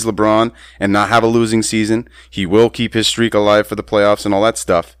appease LeBron and not have a losing season. He will keep his streak alive for the playoffs and all that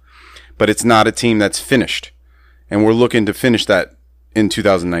stuff, but it's not a team that's finished, and we're looking to finish that in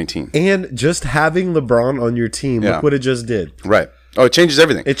 2019. And just having LeBron on your team, Yeah. look what it just did. Right. Oh, it changes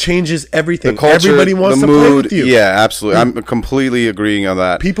everything. It changes everything. The culture, Everybody wants the to mood. play with you. Yeah, absolutely. I'm completely agreeing on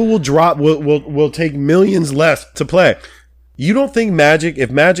that. People will take millions less to play. You don't think if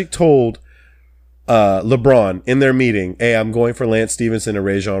Magic told LeBron in their meeting, hey, I'm going for Lance Stevenson and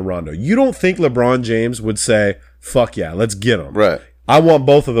Rajon Rondo, you don't think LeBron James would say, fuck yeah, let's get him. Right. I want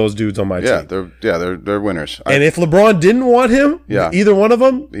both of those dudes on my team. They're winners. And if LeBron didn't want him, either one of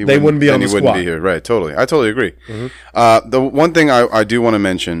them, they wouldn't be on the squad. He wouldn't be here. Right, totally. I totally agree. The one thing I do want to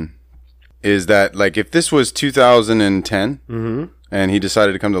mention is that, like, if this was 2010 and he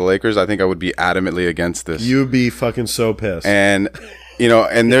decided to come to the Lakers, I think I would be adamantly against this. You'd be fucking so pissed. And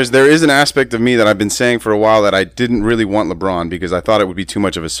and there is an aspect of me that I've been saying for a while that I didn't really want LeBron because I thought it would be too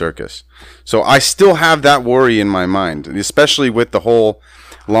much of a circus. So I still have that worry in my mind, especially with the whole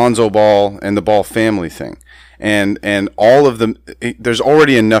Lonzo Ball and the Ball family thing. And all of them, there's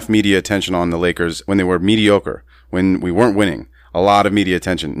already enough media attention on the Lakers when they were mediocre, when we weren't winning. A lot of media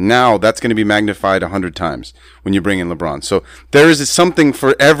attention. Now that's going to be magnified 100 times when you bring in LeBron. So there is something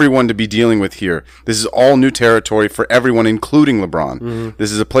for everyone to be dealing with here. This is all new territory for everyone, including LeBron.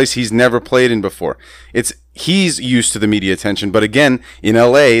 This is a place he's never played in before. He's used to the media attention, but again, in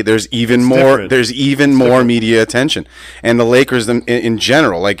LA, there's even more media attention. And the Lakers in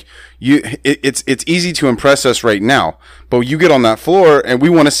general, like it's easy to impress us right now, but you get on that floor and we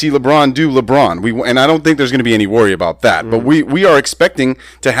want to see LeBron do LeBron. And I don't think there's going to be any worry about that, but we are expecting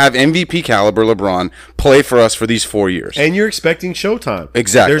to have MVP caliber LeBron play for us for these 4 years. And you're expecting Showtime.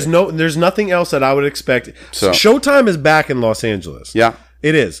 Exactly. There's nothing else that I would expect. So Showtime is back in Los Angeles. Yeah.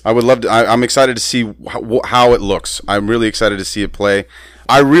 It is. I would love to. I'm excited to see how it looks. I'm really excited to see it play.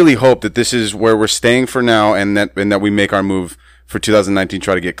 I really hope that this is where we're staying for now, and that we make our move for 2019.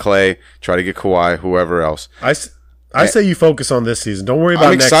 Try to get Clay, try to get Kawhi, whoever else. I say you focus on this season. Don't worry about.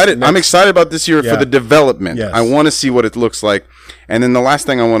 I'm excited. I'm excited about this year for the development. Yes. I want to see what it looks like. And then the last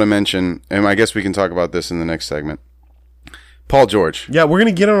thing I want to mention, and I guess we can talk about this in the next segment. Paul George. Yeah, we're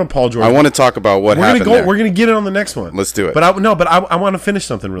gonna get on Paul George. I want to talk about what happened there. We're gonna get it on the next one. Let's do it. But I want to finish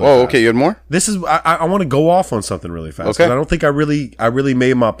something really. Oh, fast. okay. You had more? This is I want to go off on something really fast. Okay. 'Cause I don't think I really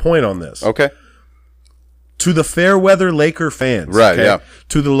made my point on this. Okay. To the fair weather Laker fans, Right, yeah.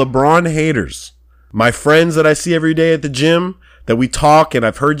 To the LeBron haters, my friends that I see every day at the gym, that we talk, and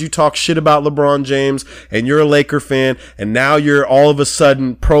I've heard you talk shit about LeBron James, and you're a Laker fan, and now you're all of a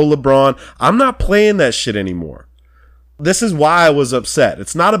sudden pro LeBron. I'm not playing that shit anymore. This is why I was upset.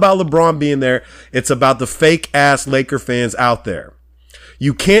 It's not about LeBron being there. It's about the fake ass Laker fans out there.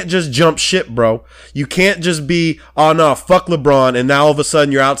 You can't just jump ship, bro. You can't just be, oh no, fuck LeBron, and now all of a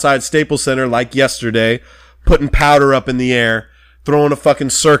sudden you're outside Staples Center like yesterday, putting powder up in the air, throwing a fucking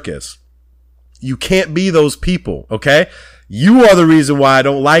circus. You can't be those people, okay? You are the reason why I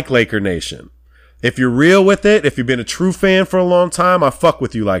don't like Laker Nation. If you're real with it, if you've been a true fan for a long time, I fuck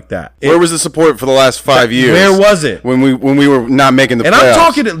with you like that. Where was the support for the last 5 years? Where was it? When we were not making the playoffs? And I'm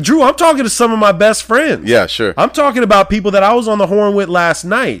talking to Drew. I'm talking to some of my best friends. Yeah, sure. I'm talking about people that I was on the horn with last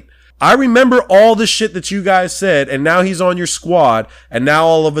night. I remember all the shit that you guys said, and now he's on your squad, and now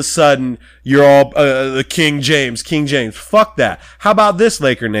all of a sudden you're all King James. Fuck that. How about this,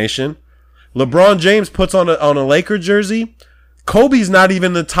 Laker Nation? LeBron James puts on a Laker jersey. Kobe's not even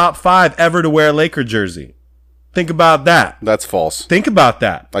in the top 5 ever to wear a Laker jersey. Think about that. That's false. Think about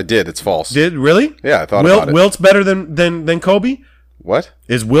that. I did. It's false. Did really? Yeah, I thought about it. Wilt's better than Kobe? What?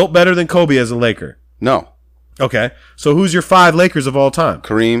 Is Wilt better than Kobe as a Laker? No. Okay. So who's your 5 Lakers of all time?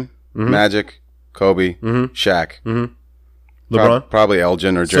 Kareem, Magic, Kobe, Shaq. LeBron? Probably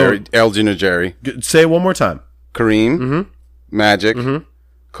Elgin or Jerry. Elgin or Jerry. Say it one more time. Kareem, Magic,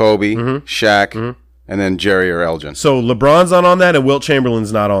 Kobe, Shaq, and then Jerry or Elgin. So LeBron's not on that, and Wilt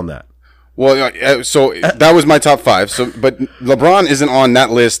Chamberlain's not on that. Well, so that was my top 5. So, but LeBron isn't on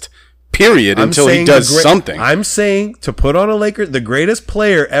that list. Period. Until he does something. I'm saying to put on a Laker, the greatest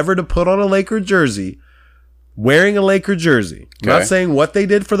player ever to put on a Laker jersey, wearing a Laker jersey. I'm not saying what they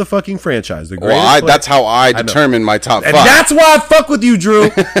did for the fucking franchise. The greatest player, that's how I determine my top 5. And that's why I fuck with you, Drew.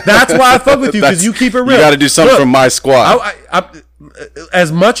 That's why I fuck with you, because you keep it real. You got to do something from my squad.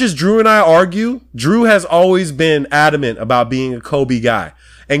 As much as Drew and I argue, Drew has always been adamant about being a Kobe guy.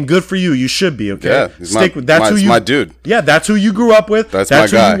 And good for you. You should be, okay? Yeah, that's my dude. Yeah, that's who you grew up with. That's my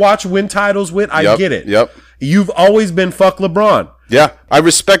who guy. you watch win titles with. I get it. Yep. You've always been fuck LeBron. Yeah, I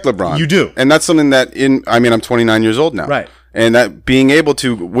respect LeBron. You do. And that's something that I'm 29 years old now. Right. And that being able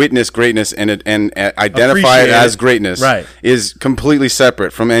to witness greatness and identify it as greatness is completely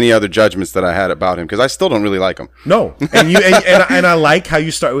separate from any other judgments that I had about him, because I still don't really like him. No. And I like how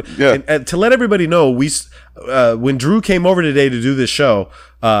you start. Yeah. And to let everybody know, when Drew came over today to do this show,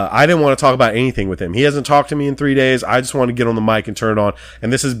 I didn't want to talk about anything with him. He hasn't talked to me in 3 days. I just want to get on the mic and turn it on.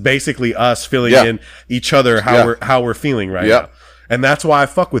 And this is basically us filling in each other how we're feeling right now. And that's why I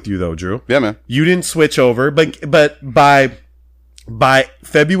fuck with you, though, Drew. Yeah, man. You didn't switch over, but by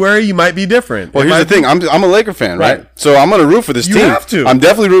February you might be different. Well, here's the thing. I'm a Laker fan, right? So I'm going to root for this team. You have to. I'm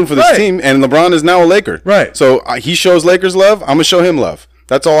definitely rooting for this team, and LeBron is now a Laker. Right. So he shows Lakers love. I'm going to show him love.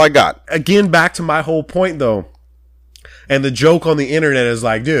 That's all I got. Again, back to my whole point, though. And the joke on the internet is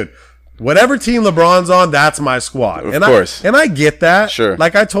like, dude, whatever team LeBron's on, that's my squad. Of course. And I get that. Sure.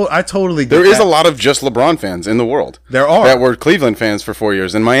 Like I totally get There is that. a lot of just LeBron fans in the world. There are. That were Cleveland fans for 4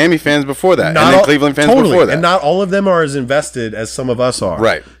 years and Miami fans before that. And then Cleveland fans before that. And not all of them are as invested as some of us are.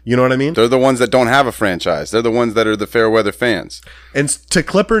 Right. You know what I mean? They're the ones that don't have a franchise. They're the ones that are the fair weather fans. And to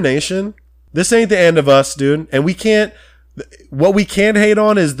Clipper Nation, this ain't the end of us, dude. And we can't. What we can't hate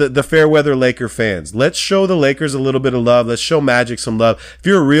on is the fair weather Laker fans. Let's show the Lakers a little bit of love. Let's show Magic some love. If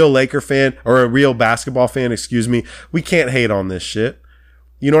you're a real Laker fan or a real basketball fan, we can't hate on this shit.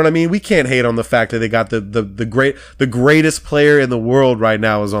 You know what I mean? We can't hate on the fact that they got the greatest player in the world right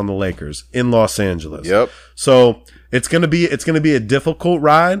now is on the Lakers in Los Angeles. Yep. So it's gonna be a difficult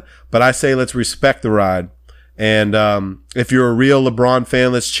ride, but I say let's respect the ride. And if you're a real LeBron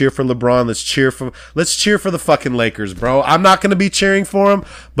fan, let's cheer for LeBron. Let's cheer for the fucking Lakers, bro. I'm not gonna be cheering for them,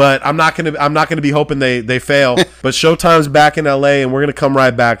 but I'm not gonna be hoping they fail. But Showtime's back in LA, and we're gonna come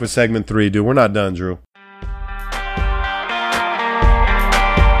right back with segment 3, dude. We're not done, Drew.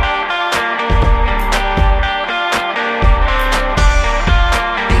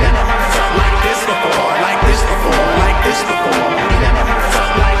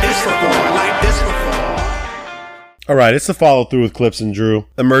 All right, it's the follow through with Clips and Drew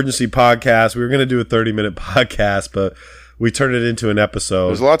emergency podcast. We were going to do a 30-minute podcast, but we turned it into an episode.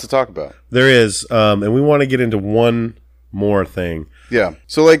 There's a lot to talk about. There is, and we want to get into one more thing. Yeah.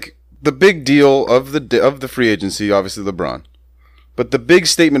 So, like, the big deal of the free agency, obviously LeBron, but the big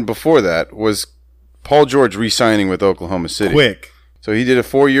statement before that was Paul George re-signing with Oklahoma City. Quick. So he did a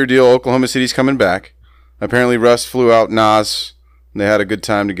 4-year deal. Oklahoma City's coming back. Apparently, Russ flew out Nas. They had a good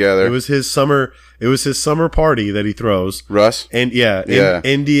time together. It was his summer party that he throws. Russ? And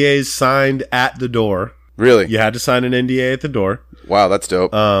NDAs signed at the door. Really? You had to sign an NDA at the door. Wow, that's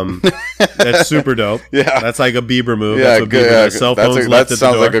dope. That's super dope. Yeah. That's like a Bieber move. Yeah, that's what good. Bieber does. Cell phones left that at the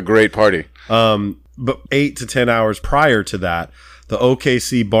sounds door. like a great party. But 8 to 10 hours prior to that, the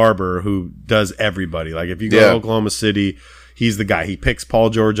OKC barber who does everybody. Like if you go to Oklahoma City, he's the guy. He picks Paul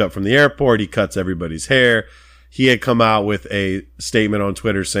George up from the airport. He cuts everybody's hair. He had come out with a statement on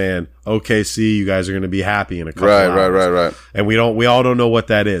Twitter saying, OKC, you guys are going to be happy in a couple hours. Right. And we all don't know what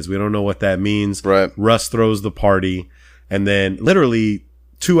that is. We don't know what that means. Right. Russ throws the party. And then literally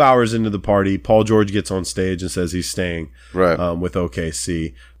 2 hours into the party, Paul George gets on stage and says he's staying with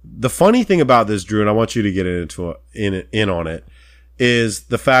OKC. The funny thing about this, Drew, and I want you to get in on it, is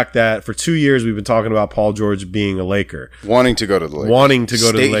the fact that for 2 years we've been talking about Paul George being a Laker. Wanting to go to the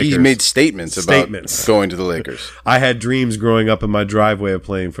Lakers. He made statements about going to the Lakers. I had dreams growing up in my driveway of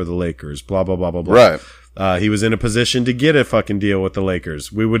playing for the Lakers, blah, blah, blah, blah, blah. Right. He was in a position to get a fucking deal with the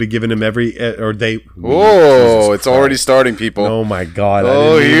Lakers. We would have given him it's already starting, people. Oh, my God.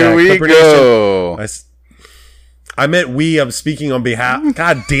 Oh, here we go. I meant we. I'm speaking on behalf.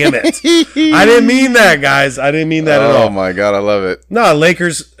 God damn it. I didn't mean that, guys. I didn't mean that at all. Oh, my God. I love it. No,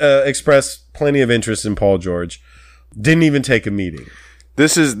 Lakers expressed plenty of interest in Paul George. Didn't even take a meeting.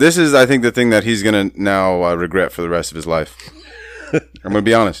 This is, I think, the thing that he's going to now regret for the rest of his life. I'm going to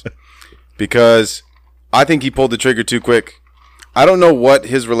be honest. Because I think he pulled the trigger too quick. I don't know what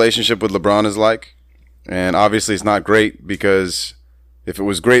his relationship with LeBron is like. And obviously it's not great, because if it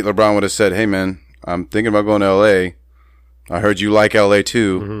was great, LeBron would have said, hey, man, I'm thinking about going to L.A. I heard you like L.A.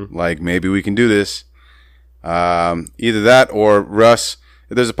 too. Like, maybe we can do this. Either that or Russ.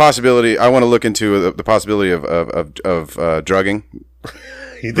 There's a possibility. I want to look into the possibility of drugging.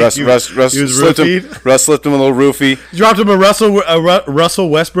 Russ slipped him a little roofie. Dropped him a Russell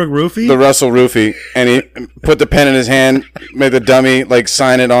Westbrook roofie? The Russell roofie. And he put the pen in his hand, made the dummy like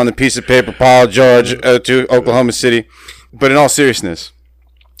sign it on the piece of paper, Paul George, to Oklahoma City. But in all seriousness,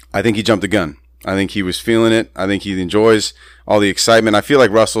 I think he jumped the gun. I think he was feeling it. I think he enjoys all the excitement. I feel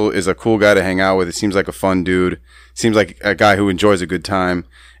like Russell is a cool guy to hang out with. It seems like a fun dude. Seems like a guy who enjoys a good time,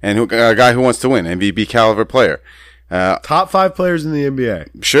 and a guy who wants to win, MVP caliber player. Top 5 players in the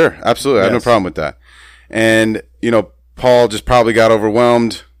NBA. Sure, absolutely. I have no problem with that. And, Paul just probably got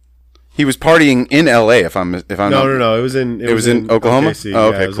overwhelmed. He was partying in LA, if I'm not. No. It was in Oklahoma? OKC. Oh,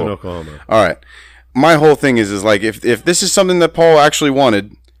 okay, yeah, it was cool. in Oklahoma. All right. My whole thing is like, if this is something that Paul actually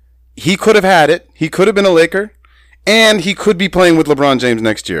wanted, he could have had it. He could have been a Laker, and he could be playing with LeBron James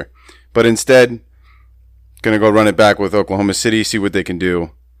next year. But instead, going to go run it back with Oklahoma City, see what they can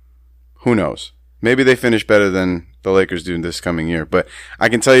do. Who knows? Maybe they finish better than the Lakers do this coming year. But I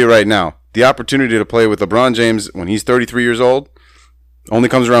can tell you right now, the opportunity to play with LeBron James when he's 33 years old only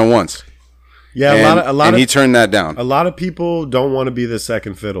comes around once. Yeah, and he turned that down. A lot of people don't want to be the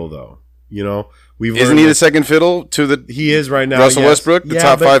second fiddle, though. Isn't he the second fiddle to the? He is right now. Russell Westbrook, the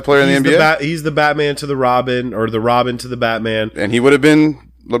top 5 player in the NBA. He's the Batman to the Robin, or the Robin to the Batman. And he would have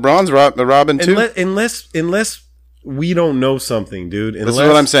been LeBron's the Robin too. Unless we don't know something, dude. This is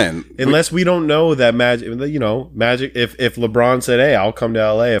what I'm saying. Unless we don't know that Magic. Magic. If LeBron said, "Hey, I'll come to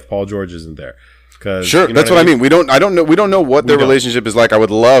LA if Paul George isn't there," sure, that's what I mean. We don't know what their relationship is like. I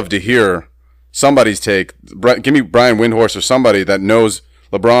would love to hear somebody's take. Give me Brian Windhorst or somebody that knows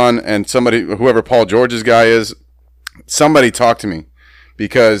LeBron and whoever Paul George's guy is. Somebody talk to me,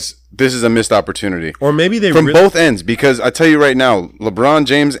 because this is a missed opportunity. Or maybe they from both ends. Because I tell you right now, LeBron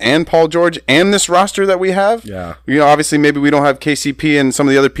James and Paul George and this roster that we have. Yeah. Obviously maybe we don't have KCP and some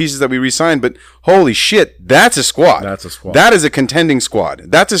of the other pieces that we re-signed, but holy shit, that's a squad. That is a contending squad.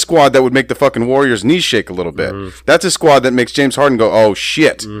 That's a squad that would make the fucking Warriors' knees shake a little bit. That's a squad that makes James Harden go, oh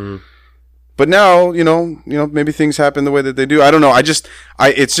shit. But now, maybe things happen the way that they do. I don't know.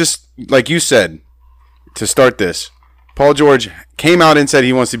 It's just like you said to start this. Paul George came out and said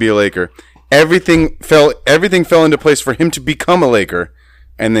he wants to be a Laker. Everything fell into place for him to become a Laker,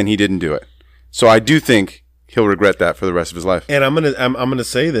 and then he didn't do it. So I do think he'll regret that for the rest of his life. And I'm gonna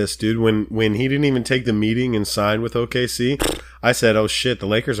say this, dude. When he didn't even take the meeting and sign with OKC, I said, "Oh shit, the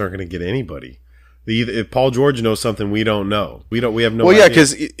Lakers aren't gonna get anybody." If Paul George knows something we don't know, we have no. Well, idea. yeah,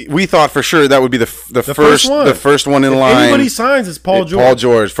 because we thought for sure that would be the first one in line. Anybody signs, it's Paul George. Paul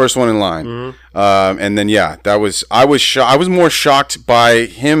George, first one in line. And then I was more shocked by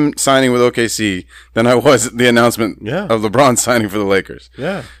him signing with OKC than I was the announcement of LeBron signing for the Lakers.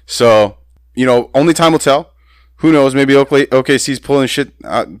 Yeah. So only time will tell. Who knows? Maybe OKC's pulling shit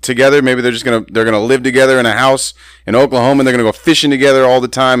together. Maybe they're gonna live together in a house in Oklahoma. And they're gonna go fishing together all the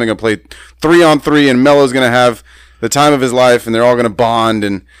time. They're gonna play 3-on-3, and Melo's gonna have the time of his life, and they're all gonna bond,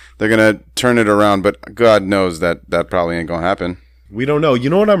 and they're gonna turn it around. But God knows that probably ain't gonna happen. We don't know.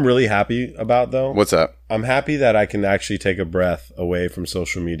 You know what I'm really happy about, though? What's that? I'm happy that I can actually take a breath away from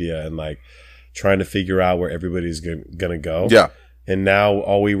social media and trying to figure out where everybody's gonna go. Yeah. And now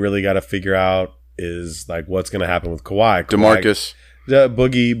all we really got to figure out is what's going to happen with Kawhi. DeMarcus.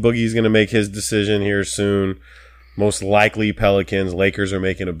 Boogie's going to make his decision here soon. Most likely Pelicans. Lakers are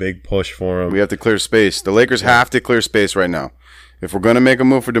making a big push for him. We have to clear space. The Lakers have to clear space right now. If we're going to make a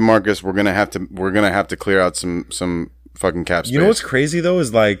move for DeMarcus, we're going to have to clear out some fucking cap space. You know what's crazy though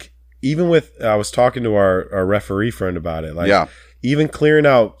is even with I was talking to our referee friend about it. Even clearing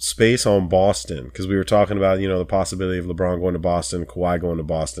out space on Boston, because we were talking about the possibility of LeBron going to Boston, Kawhi going to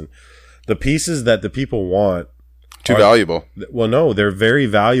Boston. The pieces that the people want too valuable. Well, no, they're very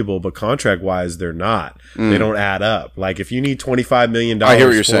valuable, but contract-wise, they're not. They don't add up. If you need $25 million I hear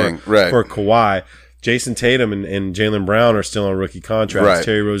what you're saying. Right. For Kawhi, Jason Tatum and Jaylen Brown are still on rookie contracts. Right.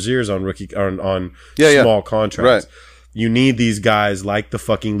 Terry Rozier's on small contracts. Right. You need these guys like the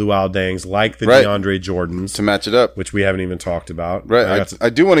fucking Luol Dengs, like the DeAndre Jordans. To match it up. Which we haven't even talked about. Right. I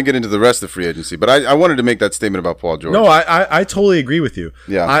do want to get into the rest of free agency, but I wanted to make that statement about Paul George. No, I totally agree with you.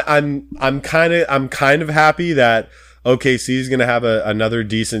 Yeah. I'm kind of happy that OKC is going to have another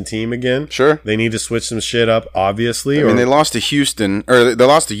decent team again. Sure. They need to switch some shit up, obviously. They lost to Houston, or they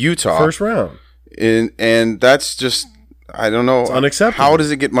lost to Utah. First round. And that's just, I don't know. It's unacceptable. How does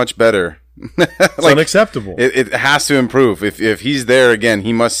it get much better It's unacceptable. It has to improve. If he's there again,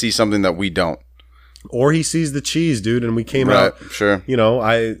 he must see something that we don't. Or he sees the cheese, dude, and we came out. Sure. You know,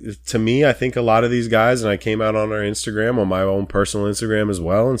 I think a lot of these guys, and I came out on our Instagram, on my own personal Instagram as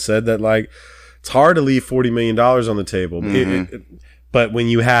well, and said that, like, it's hard to leave $40 million on the table. But when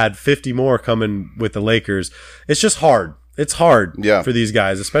you had 50 more coming with the Lakers, it's just hard. It's hard for these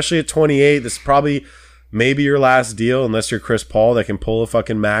guys, especially at 28. This is probably maybe your last deal, unless you're Chris Paul that can pull a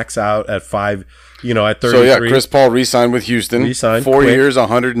fucking max out at 5, you know, at 33. So, yeah, Chris Paul re-signed with Houston. Re-signed 4 quick. years,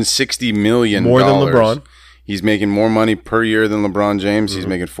 $160 million. More than LeBron. He's making more money per year than LeBron James. He's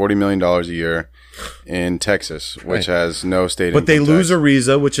making $40 million a year in Texas, which has no stadium. But they lose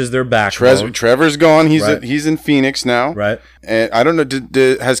Ariza, which is their backbone. Trevor's gone. He's in Phoenix now. Right. And I don't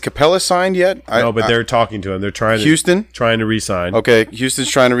know, has Capella signed yet? No, but they're talking to him. They're trying to Houston? Trying to re-sign. Okay, Houston's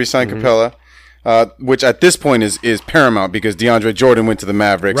trying to re-sign Capella. Which at this point is paramount because DeAndre Jordan went to the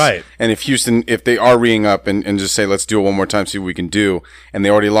Mavericks. Right. And if Houston, if they are reeing up and just say, let's do it one more time, see what we can do, and they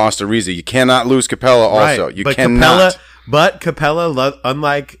already lost Ariza, you cannot lose Capella also. Right. You but cannot. Capella,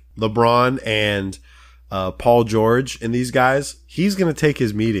 unlike LeBron and Paul George and these guys, he's going to take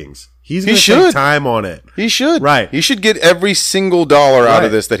his meetings. He's going to take time on it. He should. Right. He should get every single dollar out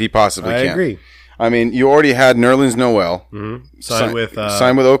of this that he possibly can. I agree. I mean, you already had Nerlens Noel Signed with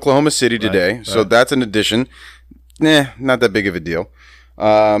Oklahoma City today, so that's an addition. Not that big of a deal.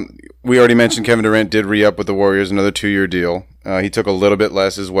 We already mentioned Kevin Durant did re-up with the Warriors, another 2-year deal. He took a little bit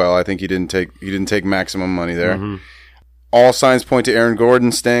less as well. I think he didn't take maximum money there. All signs point to Aaron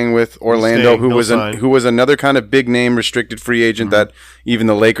Gordon staying with Orlando, who was another kind of big name restricted free agent that even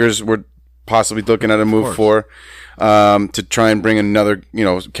the Lakers were possibly looking at a move for. To try and bring another,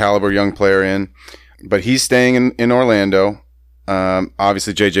 caliber young player in. But he's staying in Orlando.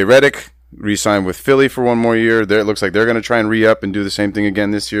 Obviously, J.J. Redick re-signed with Philly for one more year. It looks like they're going to try and re-up and do the same thing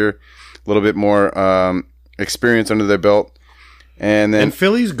again this year. A little bit more experience under their belt. And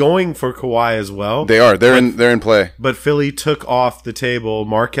Philly's going for Kawhi as well. They are. They're in play. But Philly took off the table.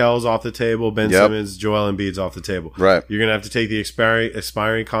 Markel's off the table. Ben Simmons, Joel Embiid's off the table. Right. You're going to have to take the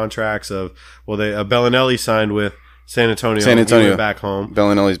expiring contracts of, Bellinelli signed with San Antonio. He went back home.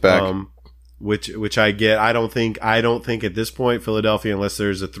 Bellinelli's back. Which I get. I don't think at this point Philadelphia, unless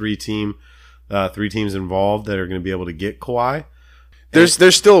there's a three teams involved that are going to be able to get Kawhi.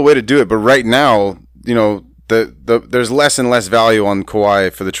 There's still a way to do it, but right now, there's less and less value on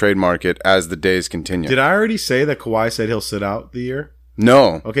Kawhi for the trade market as the days continue. Did I already say that Kawhi said he'll sit out the year?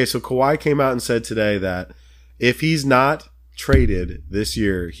 No. Okay, so Kawhi came out and said today that if he's not traded this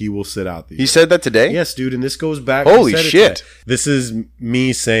year, he will sit out the year. He said that today? Yes, dude, and this goes back. Holy shit. This is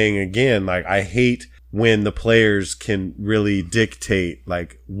me saying again, like, I hate when the players can really dictate,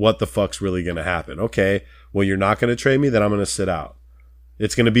 like, what the fuck's really going to happen. Okay, well, you're not going to trade me, then I'm going to sit out.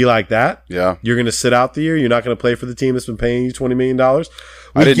 It's going to be like that? Yeah. You're going to sit out the year? You're not going to play for the team that's been paying you $20 million?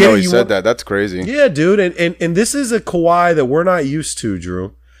 I didn't know he said that. That's crazy. Yeah, dude, and this is a Kawhi that we're not used to,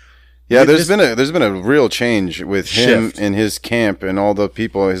 Drew. Yeah, there's been a real change with him and his camp and all the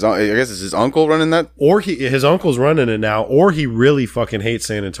people. I guess it's his uncle running that, or his uncle's running it now, or he really fucking hates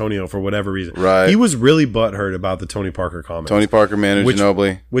San Antonio for whatever reason. Right, he was really butthurt about the Tony Parker comments. Tony Parker managed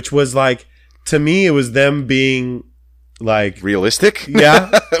Ginobili, which was like, to me, it was them being like realistic.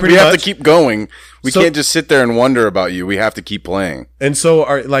 Yeah, we have to keep going. We can't just sit there and wonder about you. We have to keep playing. And so,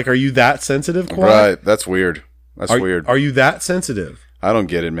 are you that sensitive, Kawhi? Right, that's weird. That's weird. Are you that sensitive? I don't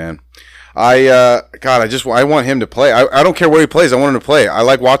get it, man. I want him to play. I don't care where he plays. I want him to play. I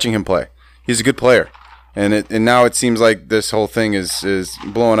like watching him play. He's a good player, and now it seems like this whole thing is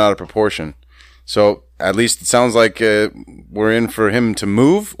blowing out of proportion. So at least it sounds like we're in for him to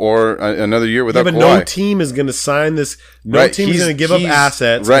move or another year without Kawhi. But no team is going to sign this. No team is going to give up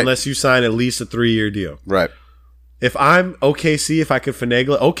assets unless you sign at least a 3-year deal. Right. If I'm OKC, if I could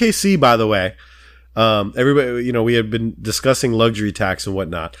finagle it. OKC, by the way, everybody, we had been discussing luxury tax and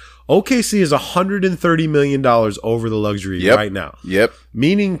whatnot. OKC is $130 million over the luxury right now. Yep.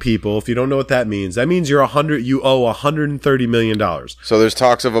 Meaning, people, if you don't know what that means you owe $130 million. So there's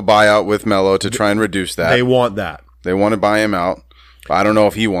talks of a buyout with Melo to try and reduce that. They want that. They want to buy him out. I don't know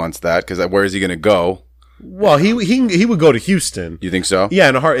if he wants that because where is he going to go? Well, he would go to Houston. You think so? Yeah,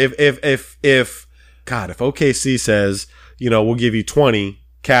 in a heart. If OKC says, we'll give you 20,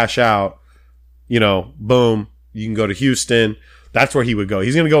 cash out, boom, you can go to Houston. That's where he would go.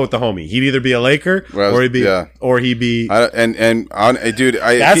 He's going to go with the homie. He'd either be a Laker or he'd be. Dude,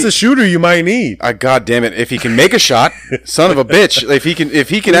 that's a shooter you might need. God damn it! If he can make a shot, son of a bitch. If he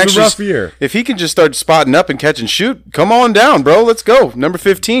can actually, rough year. If he can just start spotting up and catch and shoot, come on down, bro. Let's go. Number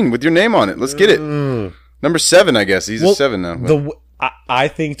 15 with your name on it. Let's get it. Number 7, I guess he's a 7 now. I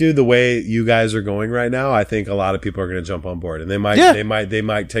think, dude, the way you guys are going right now, I think a lot of people are going to jump on board, and they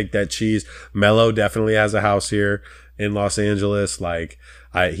might take that cheese. Melo definitely has a house here in Los Angeles. Like,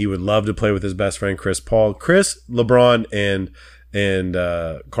 he would love to play with his best friend Chris Paul. Chris, LeBron, and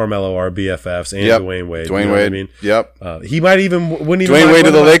Carmelo are BFFs, and Dwayne Wade. Dwayne you know Wade. what I mean? Yep. He might even wouldn't even Dwayne Wade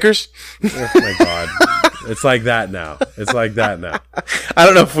to the Lakers. Oh my God. It's like that now. I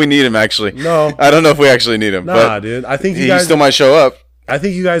don't know if we need him, actually. No. I don't know if we actually need him. Nah, but dude. I think he guys still might show up. I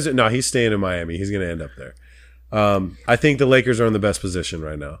think you guys. No, he's staying in Miami. He's going to end up there. I think the Lakers are in the best position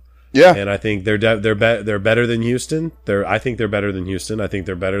right now. Yeah. And I think they're better than Houston. I think they're better than Houston. I think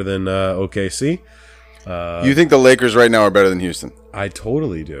they're better than OKC. You think the Lakers right now are better than Houston? I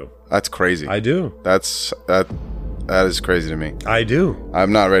totally do. That's crazy. I do. That is crazy to me. I do.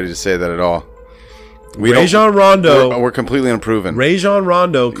 I'm not ready to say that at all. Rajon Rondo. We're completely unproven. Rajon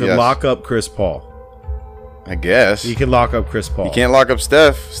Rondo could Yes. lock up Chris Paul. I guess. He could lock up Chris Paul. You can't lock up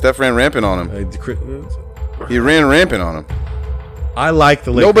Steph. Steph ran rampant on him. He ran rampant on him. I like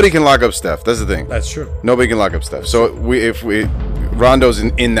the Lakers. Nobody can lock up Steph. That's the thing. That's true. Nobody can lock up Steph. So if Rondo's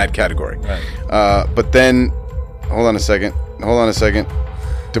in that category. Right. But then, hold on a second.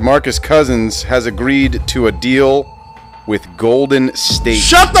 DeMarcus Cousins has agreed to a deal with Golden State.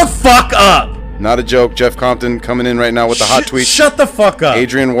 Shut the fuck up. Not a joke. Jeff Compton coming in right now with the hot tweet. Shut the fuck up.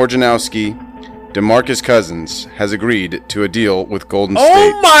 Adrian Wojnarowski, DeMarcus Cousins has agreed to a deal with Golden State.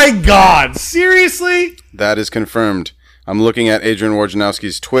 Oh my God. Seriously? That is confirmed. I'm looking at Adrian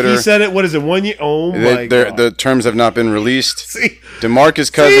Wojnarowski's Twitter. He said it. What is it? 1 year? Oh my God. The terms have not been released. See? DeMarcus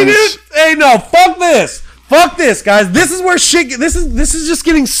See, Cousins. dude? Hey, no. Fuck this. Fuck this, guys. This is where shit. This is just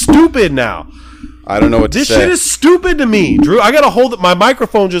getting stupid now. I don't know what to This say. shit is stupid to me, Drew. I gotta hold it. My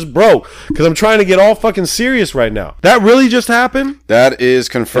microphone just broke because I'm trying to get all fucking serious right now. That really just happened? That is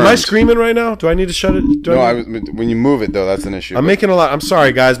confirmed. Am I screaming right now? Do I need to shut it? When you move it, though, that's an issue. I'm making a lot. I'm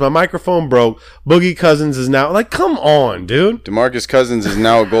sorry, guys. My microphone broke. Boogie Cousins is now like, come on, dude. DeMarcus Cousins is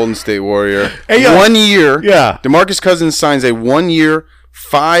now a Golden State Warrior. Hey, yo. 1 year. Yeah. DeMarcus Cousins signs a 1 year,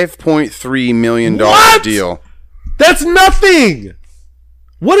 $5.3 million What? deal. That's nothing.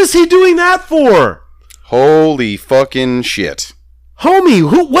 What is he doing that for? Holy fucking shit. Homie,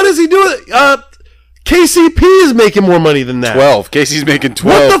 what is he doing? KCP is making more money than that. 12. Casey's making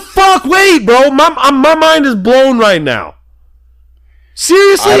 12. What the fuck? Wait, bro. My mind is blown right now.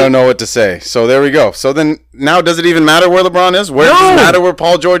 Seriously? I don't know what to say. So there we go. So then now does it even matter where LeBron is? Does it matter where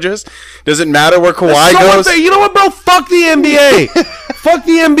Paul George is? Does it matter where Kawhi goes? You know what, bro? Fuck the NBA. Fuck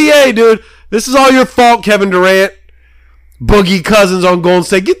the NBA, dude. This is all your fault, Kevin Durant. Boogie Cousins on Golden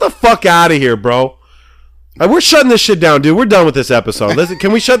State. Get the fuck out of here, bro. We're shutting this shit down, dude. We're done with this episode.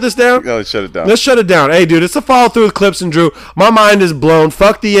 Can we shut this down? No, let's shut it down. Let's shut it down. Hey, dude, it's a follow through with Clips and Drew. My mind is blown.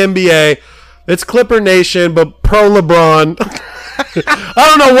 Fuck the NBA. It's Clipper Nation, but pro LeBron. I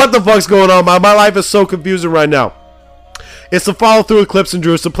don't know what the fuck's going on. My life is so confusing right now. It's the follow through with Clips and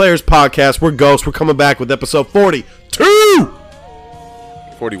Drew. It's the Players Podcast. We're Ghosts. We're coming back with episode 42.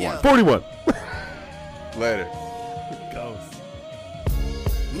 41. 41. Later.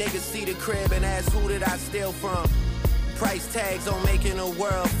 Niggas see the crib and ask who did I steal from. Price tags on making the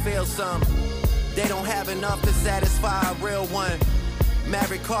world feel some. They don't have enough to satisfy a real one.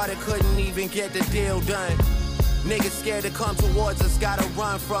 Maverick Carter couldn't even get the deal done. Niggas scared to come towards us, gotta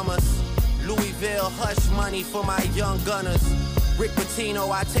run from us. Louisville hush money for my young gunners. Rick Pitino,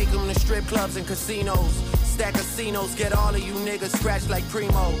 I take them to strip clubs and casinos. Stack casinos, get all of you niggas scratched like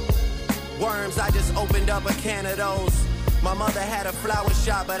Primo. Worms, I just opened up a can of those. My mother had a flower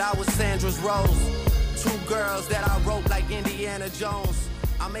shop, but I was Sandra's Rose. 2 girls that I wrote like Indiana Jones.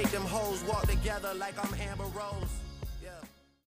 I make them hoes walk together like I'm Amber Rose.